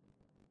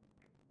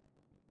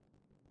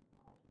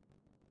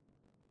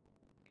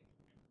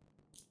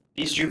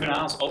 These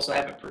juveniles also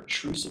have a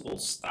protrusible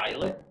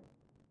stylet.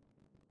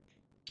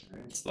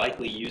 It's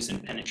likely used in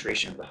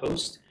penetration of the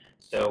host.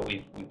 So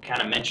we've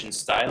kind of mentioned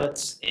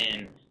stylets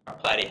in our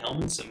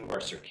platyhelminths. Some of our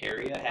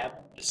cercaria have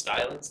the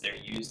stylets. They're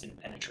used in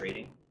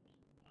penetration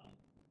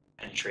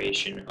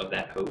of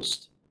that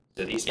host.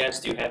 So these guys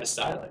do have a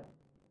stylet.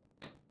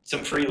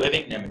 Some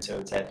free-living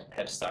nematodes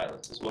have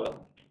stylets as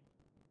well.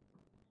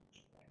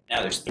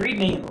 Now, there's 3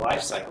 main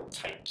life cycle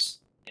types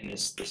in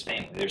this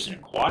family. There's an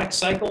aquatic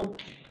cycle,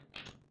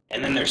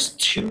 and then there's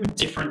 2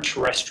 different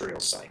terrestrial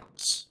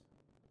cycles.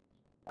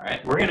 All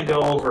right, we're going to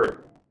go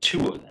over 2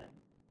 of them.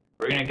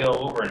 We're going to go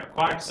over an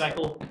aquatic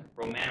cycle,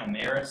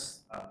 Romanomermis,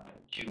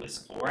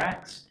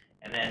 culcivorax,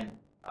 and then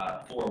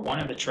for one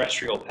of the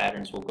terrestrial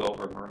patterns, we'll go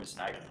over Mermis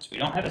nigrans. We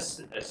don't have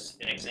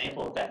an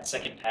example of that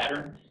second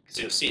pattern, because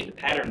you'll see the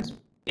pattern's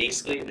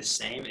basically the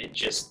same. It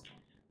just,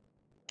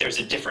 there's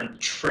a different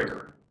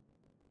trigger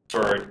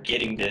for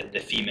getting the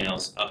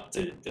females up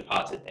to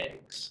deposit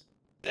eggs.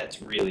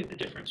 That's really the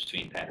difference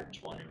between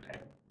patterns 1 and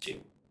pattern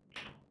 2.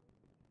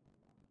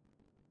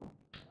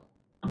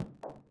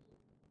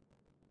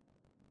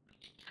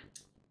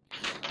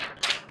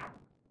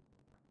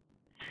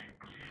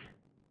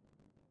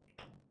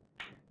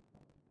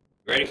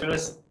 Ready for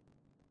this?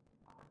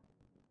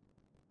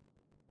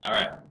 All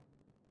right.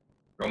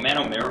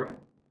 Romanomermis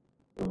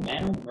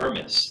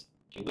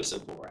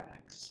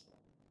culcivorax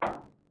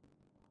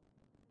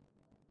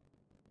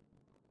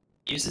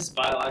uses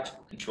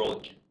biological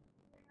control agent.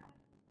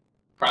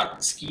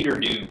 Skeeter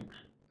Doom.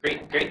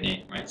 Great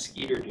name, right?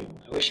 Skeeter Doom.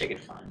 I wish I could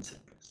find some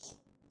of this.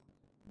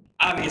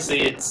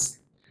 Obviously, it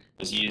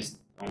was used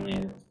only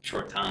a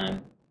short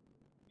time.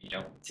 You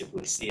don't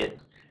typically see it.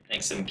 I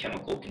think some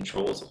chemical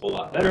control is a whole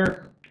lot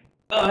better.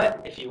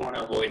 But if you want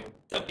to avoid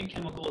dumping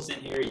chemicals in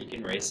here, you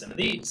can raise some of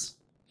these.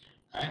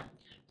 All right.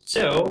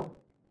 So,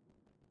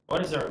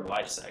 what is our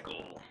life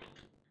cycle?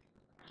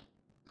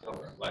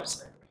 Over our life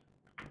cycle.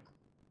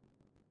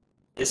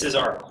 This is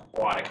our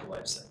aquatic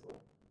life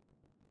cycle.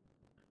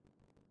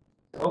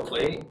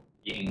 Hopefully,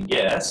 you can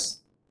guess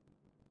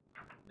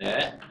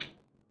that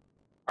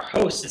our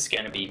host is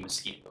going to be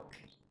mosquito.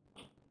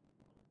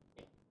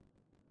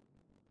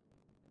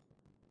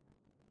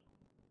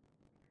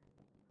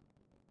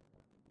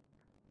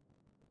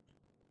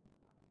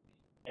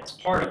 It's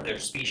part of their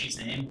species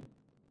name.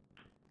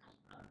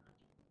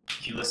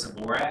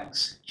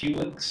 Culcivorax.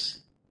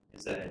 Culix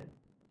is a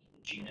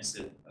genus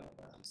of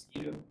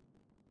mosquito.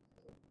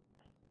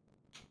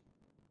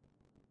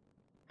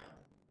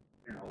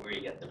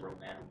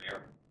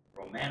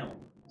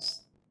 Romanomermis.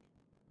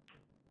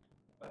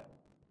 But,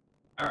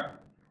 all right,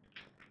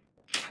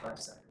 life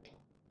cycle.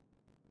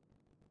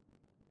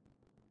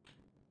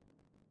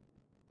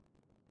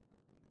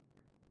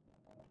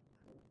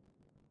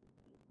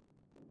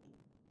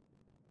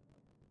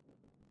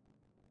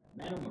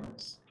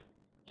 Romanomermis,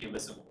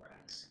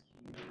 culcivorax.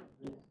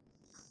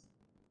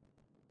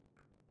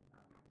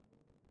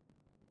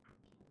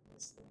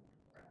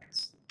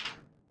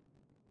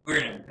 We're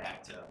going to be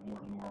back to a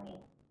more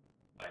normal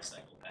life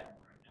cycle pattern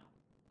right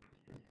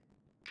now.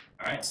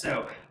 All right,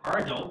 so our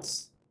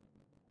adults,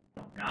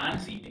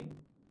 non-feeding,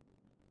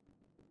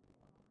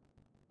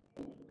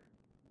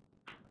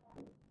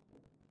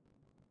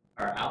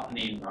 are out in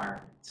the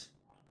environment.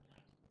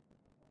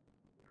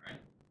 All right?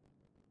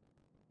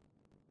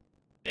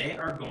 They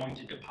are going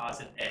to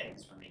deposit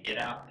eggs when they get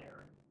out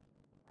there.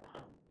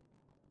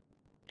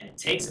 And it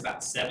takes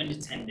about 7 to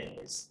 10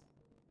 days.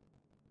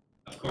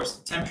 Of course,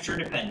 temperature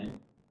dependent.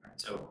 Right?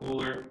 So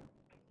cooler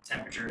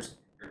temperatures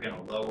are going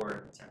to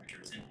lower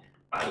temperatures. And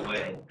by the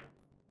way,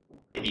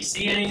 if you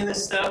see any of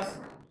this stuff,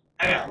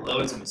 I got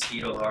loads of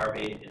mosquito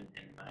larvae in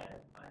my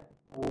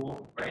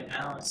pool right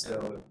now.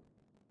 So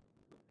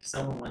if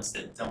someone wants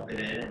to dump it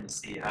in and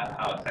see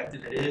how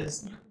effective it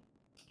is,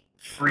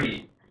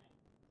 free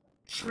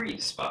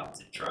spot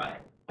to try.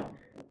 All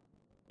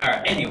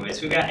right,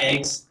 anyways, we got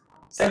eggs.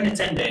 7 to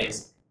 10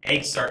 days,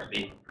 eggs start to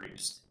be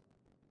produced.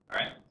 All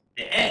right,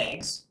 the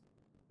eggs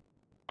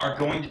are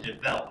going to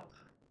develop.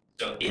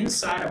 So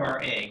inside of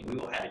our egg, we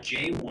will have a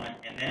J1,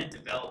 and then it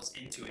develops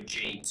into a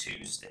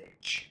J2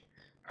 stage.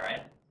 All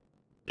right,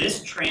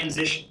 this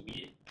transition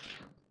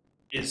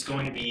is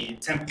going to be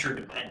temperature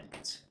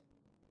dependent.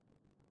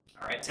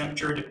 All right,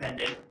 temperature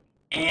dependent,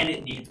 and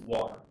it needs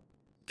water.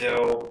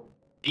 So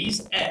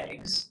these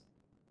eggs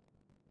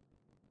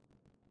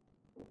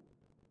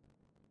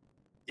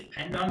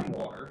depend on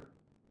water.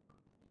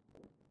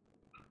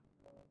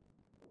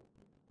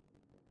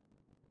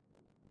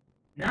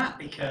 Not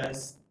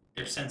because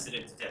they're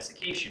sensitive to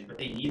desiccation, but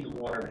they need the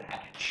water to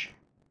hatch.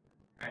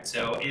 All right,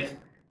 so if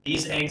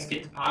these eggs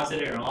get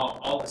deposited and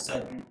all of a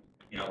sudden,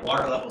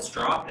 water levels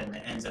drop and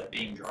it ends up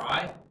being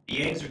dry,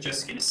 the eggs are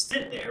just going to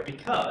sit there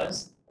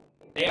because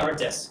they are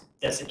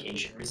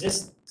desiccation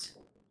resistant,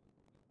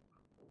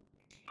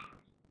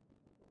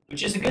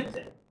 which is a good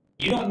thing.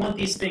 You don't want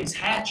these things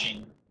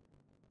hatching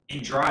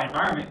in dry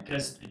environment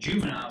because the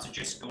juveniles are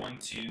just going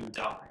to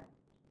die.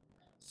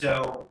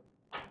 So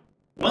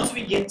once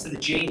we get to the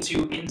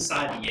J2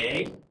 inside the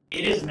egg,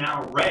 it is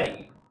now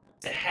ready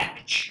to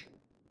hatch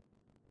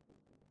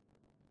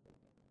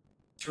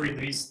to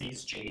release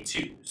these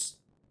J2s.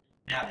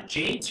 Now the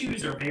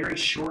J2s are very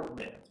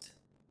short-lived,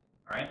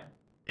 all right?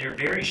 They're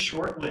very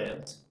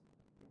short-lived,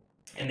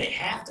 and they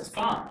have to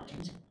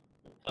find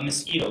a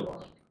mosquito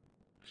larva.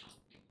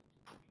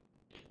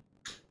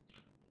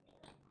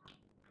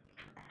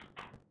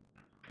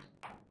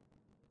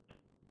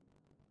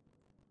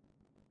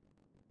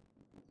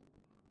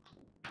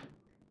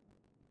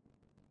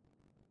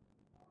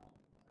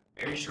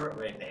 Very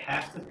short-lived, they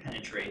have to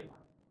penetrate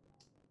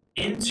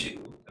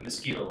into a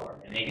mosquito larva,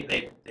 and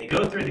they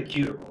go through the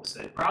cuticles, so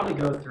they probably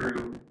go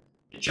through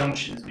the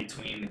junctions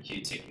between the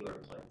cuticular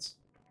plates.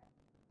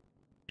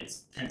 It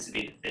tends to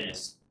be the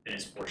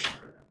thinnest portion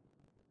for them.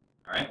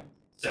 All right,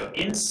 so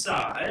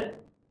inside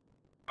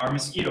our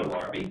mosquito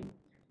larvae,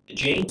 the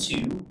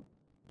J2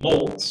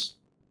 molts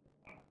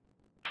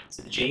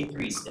to the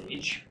J3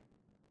 stage.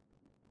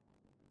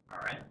 All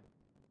right,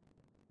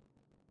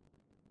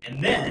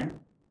 and then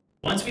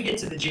once we get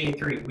to the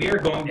J3, we are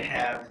going to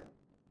have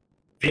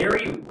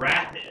very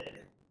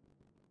rapid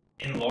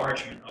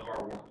enlargement of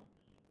our worm.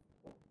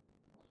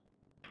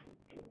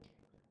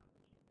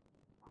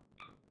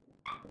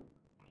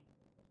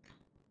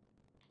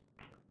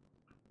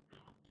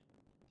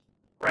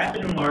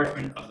 Rapid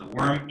enlargement of the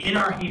worm in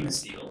our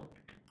hemocoel.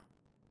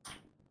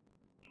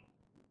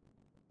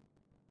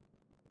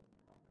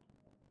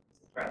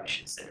 Probably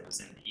should have said it was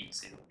in the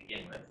hemocoel to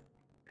begin with.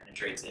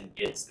 Penetrates and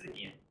gets to the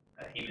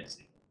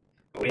hemocoel.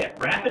 But we have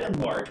rapid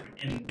enlargement,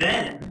 and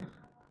then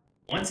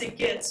once it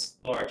gets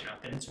large enough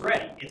and it's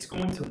ready, it's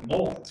going to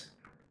molt,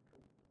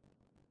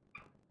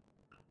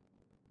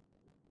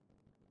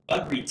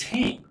 but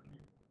retain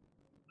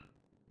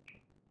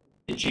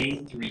the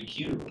J3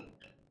 cuticle.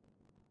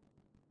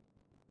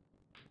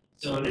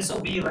 So this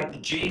will be like the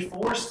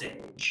J4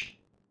 stage,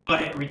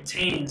 but it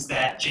retains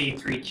that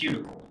J3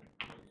 cuticle.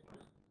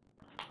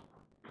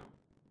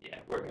 Yeah,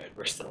 we're good.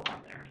 We're still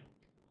on there.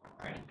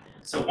 All right.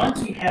 So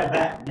once we have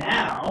that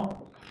now,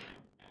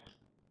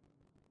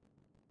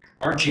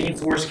 our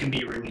J4s can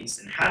be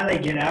released. And how do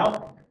they get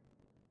out?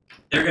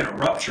 They're going to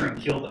rupture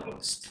and kill the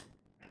host.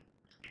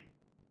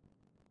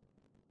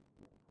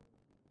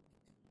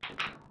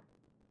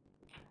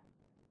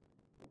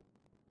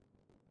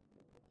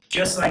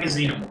 Just like a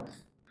xenomorph.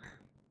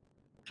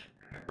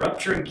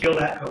 Rupture and kill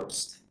that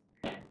host.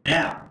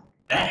 Now,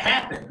 that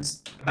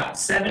happens about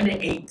 7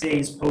 to 8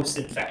 days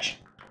post-infection.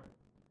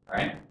 All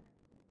right?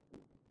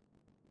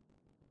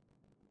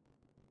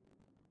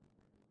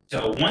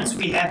 So once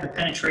we have the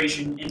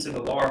penetration into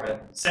the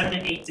larva, 7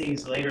 to 8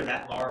 days later,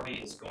 that larvae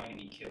is going to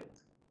be killed.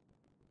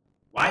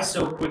 Why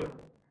so quickly?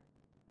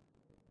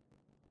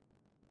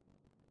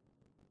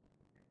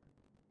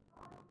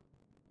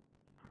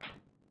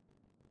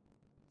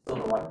 Still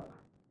in the water.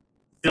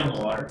 Still in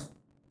the water.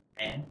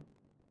 And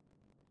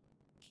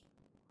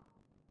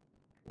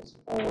It's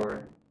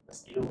for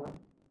mosquito one.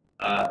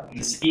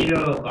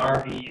 mosquito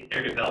larvae,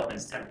 their development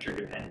is temperature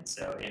dependent.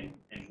 So in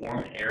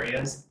warm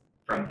areas,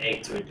 from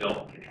egg to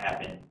adult can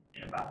happen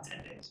in about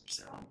 10 days or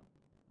so.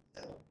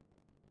 So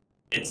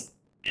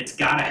it's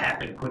got to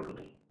happen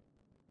quickly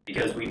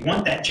because we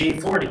want that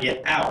J4 to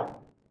get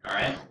out, all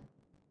right?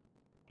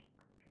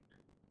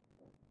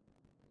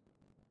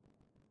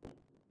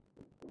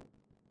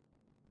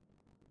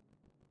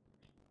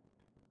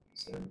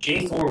 So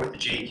J4 with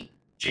the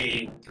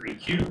J3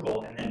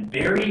 cuticle, and then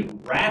very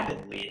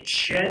rapidly it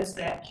sheds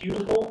that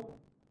cuticle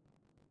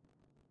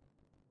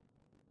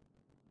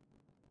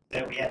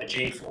that we have a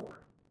J4.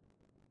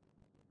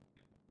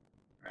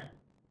 Right?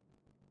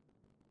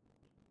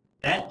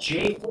 That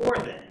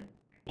J4 then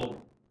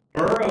will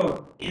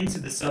burrow into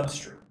the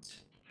substrate.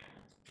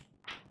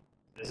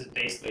 This is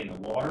basically in the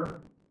water.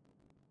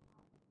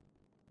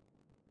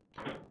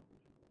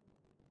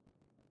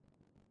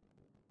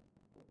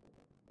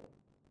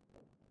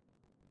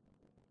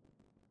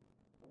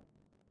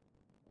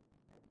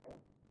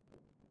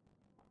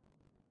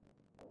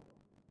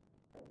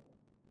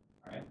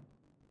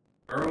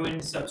 Burrow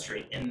into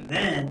substrate, and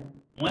then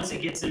once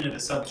it gets into the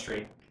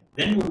substrate,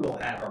 then we will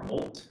have our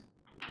molt.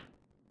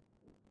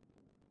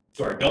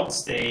 So our adult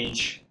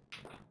stage,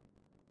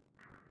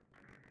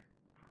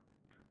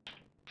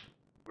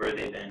 where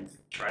they then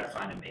try to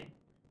find a mate.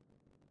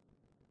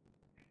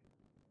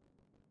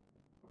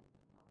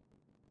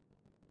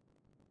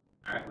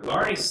 All right, we've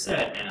already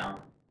said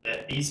now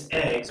that these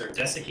eggs are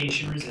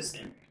desiccation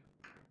resistant,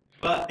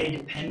 but they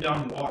depend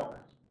on water.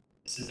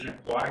 This is an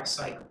aquatic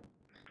cycle.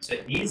 So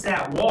it needs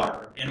that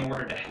water in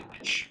order to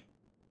hatch.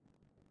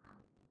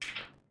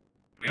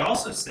 We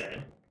also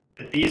said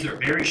that these are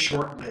very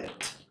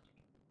short-lived.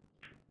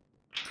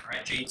 All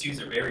right, J2s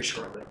are very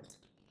short-lived.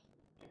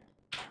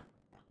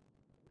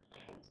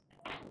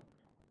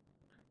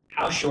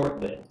 How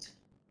short-lived?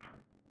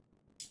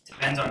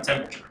 Depends on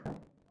temperature.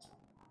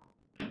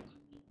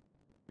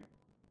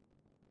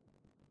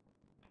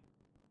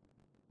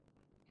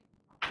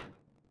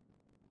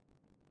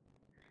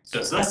 So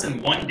it's less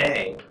than 1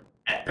 day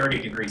at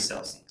 30 degrees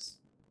Celsius,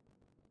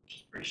 which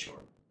is pretty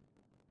short.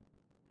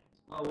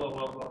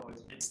 Whoa.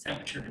 It's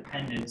temperature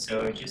dependent,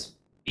 so it just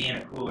be in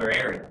a cooler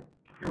area.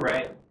 You're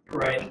right,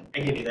 I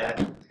give you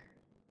that.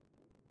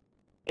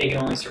 They can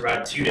only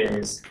survive 2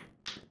 days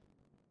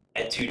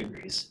at 2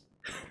 degrees.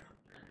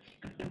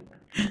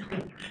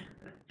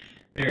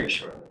 Very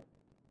short.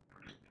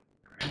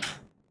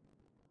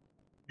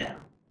 Now,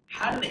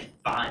 how do they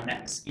find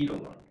that mosquito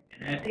larva?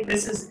 And I think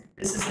this is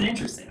an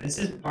interesting. This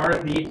is part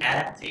of the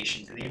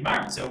adaptation to the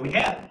environment. So we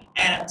have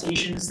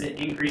adaptations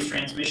that increase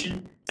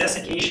transmission,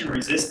 desiccation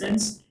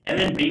resistance, and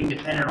then being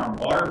dependent on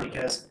water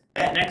because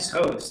that next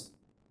host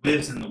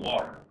lives in the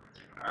water.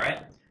 All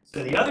right.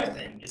 So the other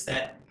thing is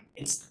that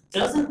it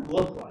doesn't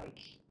look like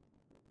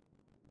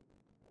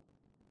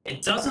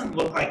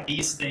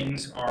these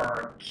things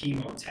are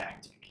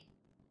chemotactic.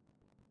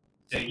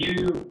 So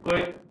you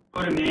put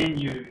them in,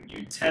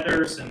 you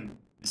tether some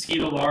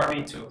mosquito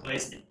larvae to a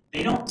place.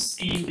 They don't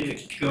seem to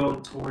go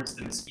towards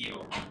the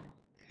mosquito larvae.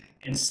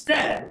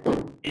 Instead,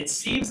 it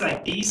seems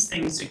like these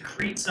things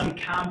secrete some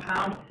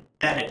compound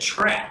that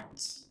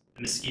attracts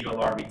the mosquito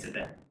larvae to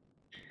them.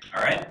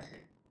 All right?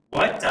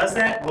 What does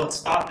that? Well,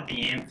 it's thought that the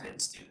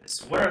amphids do this.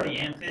 So what are the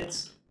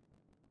amphids?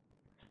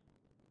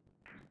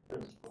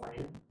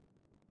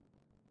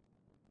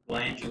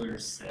 Glandular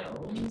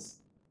cells.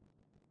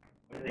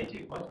 What do they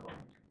do?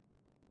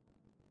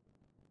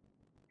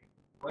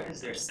 What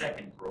is their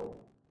second role?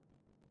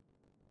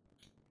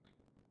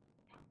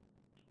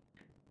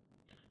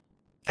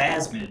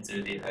 Phasmids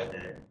are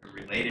the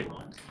related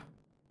ones.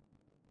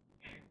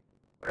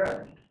 What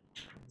are they?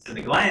 So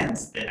the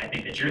glands that I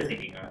think that you're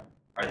thinking of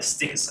are the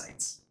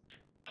stichocytes.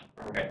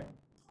 Okay.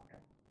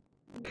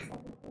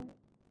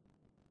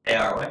 They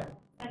are what?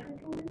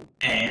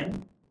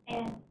 And?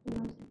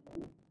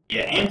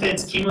 Yeah,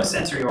 amphids,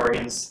 chemosensory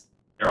organs.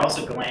 They're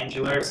also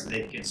glandular, so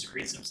they can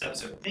secrete some stuff.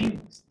 So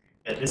things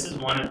that this is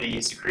one of the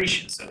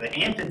secretions. So the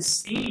amphids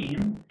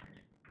seem,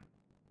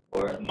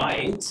 or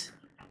might,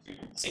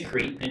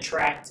 secrete an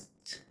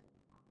attractant.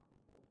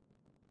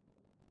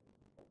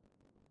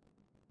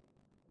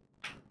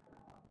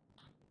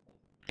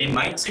 They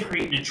might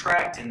secrete an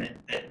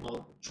attractant that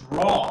will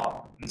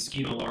draw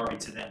mosquito larvae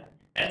to them.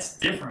 That's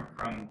different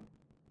from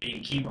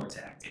being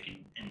chemotactic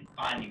and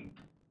finding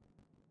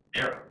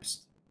their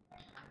host.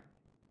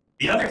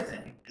 The other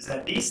thing is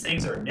that these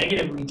things are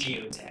negatively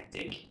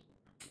geotactic.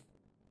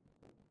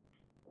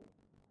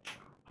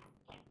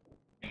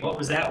 And what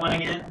was that one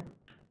again?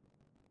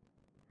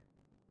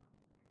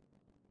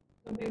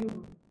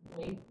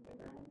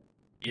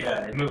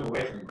 Yeah, they move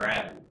away from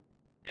gravity.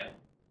 Yep,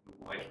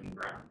 move away from the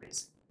ground,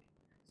 basically.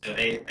 So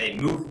they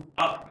move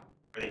up,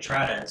 or they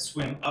try to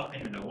swim up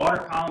into the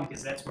water column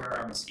because that's where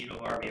our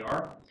mosquito larvae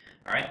are.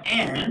 All right,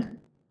 and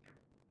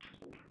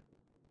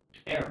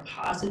they are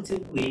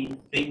positively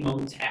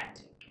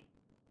thigmotactic.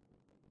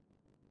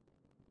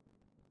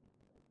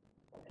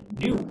 A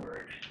new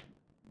word,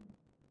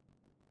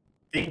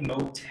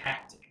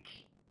 thigmotactic.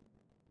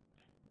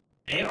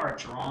 They are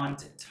drawn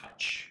to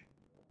touch.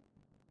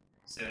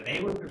 So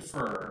they would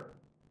prefer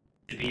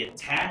to be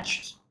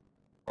attached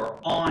or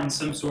on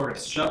some sort of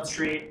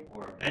substrate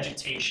or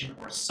vegetation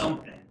or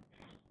something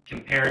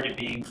compared to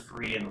being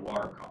free in the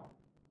water column.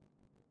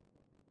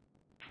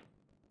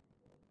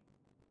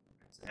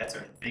 So that's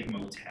our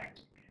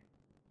thigmotactic.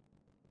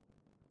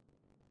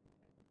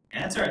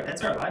 And that's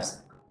our life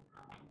cycle.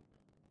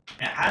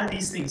 Now, how do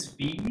these things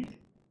feed?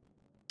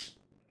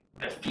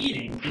 They're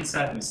feeding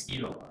inside the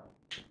mosquito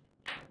larvae,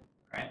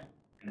 right?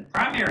 And the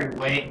primary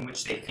way in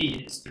which they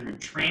feed is through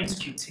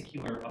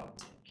transcuticular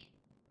uptake.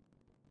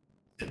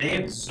 So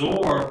they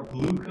absorb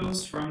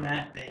glucose from the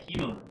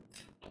hemolymph,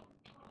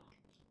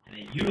 and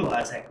they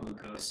utilize that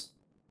glucose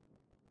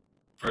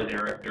for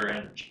their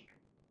energy.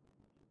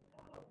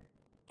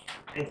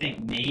 They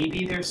think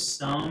maybe there's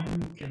some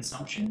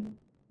consumption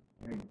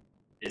in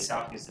the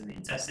esophagus and the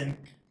intestine,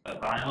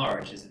 but by and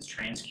large, it's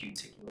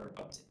transcuticular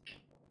uptake.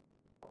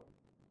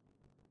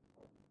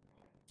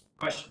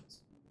 Questions?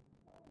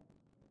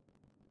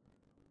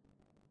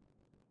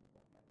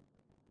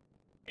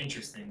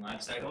 Interesting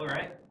life cycle,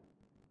 right?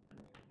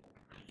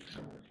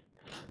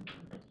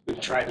 We've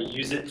tried to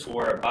use it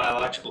for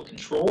biological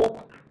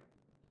control.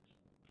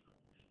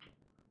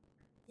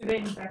 Do they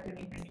infect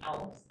anything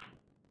else?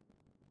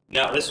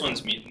 No, this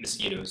one's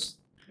mosquitoes,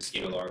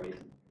 mosquito larvae.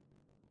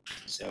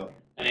 So,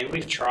 I mean,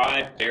 we've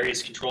tried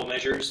various control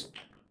measures.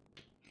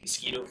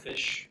 Mosquito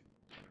fish,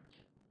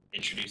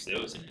 introduced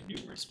those into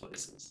numerous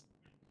places.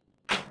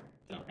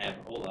 Don't have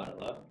a whole lot of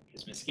luck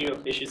because mosquito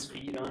fishes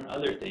feed on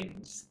other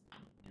things.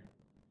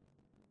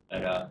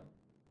 But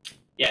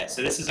yeah,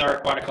 so this is our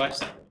aquatic life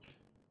cycle.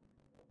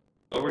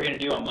 What we're going to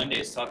do on Monday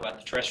is talk about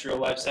the terrestrial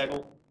life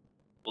cycle.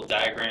 We'll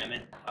diagram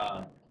it,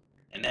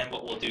 and then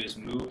what we'll do is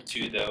move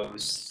to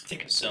those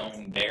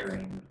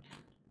stickosome-bearing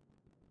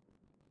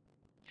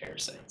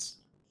parasites.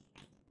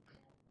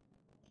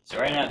 So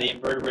right now, the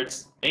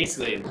invertebrates,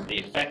 basically the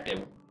effect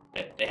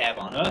that they have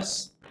on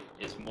us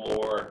is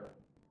more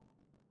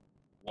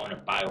one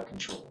of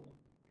biocontrol.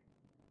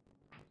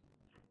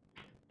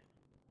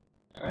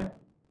 All right.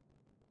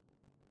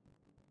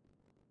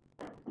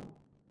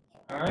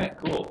 All right,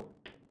 cool.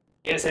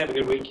 You guys have a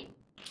good week,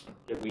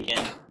 good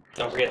weekend.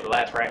 Don't forget the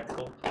last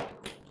practical.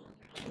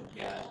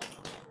 Yeah.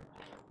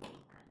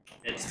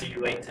 It's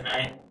too late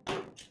tonight.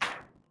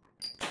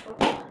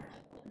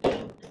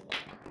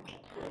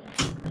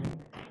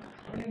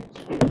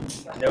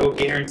 No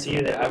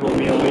guarantee that I will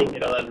be awake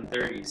at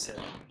 11:30. So.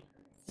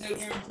 No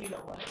guarantee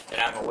that what? That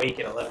I'm awake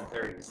at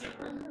 11:30. So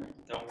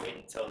don't wait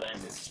until then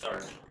to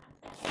start.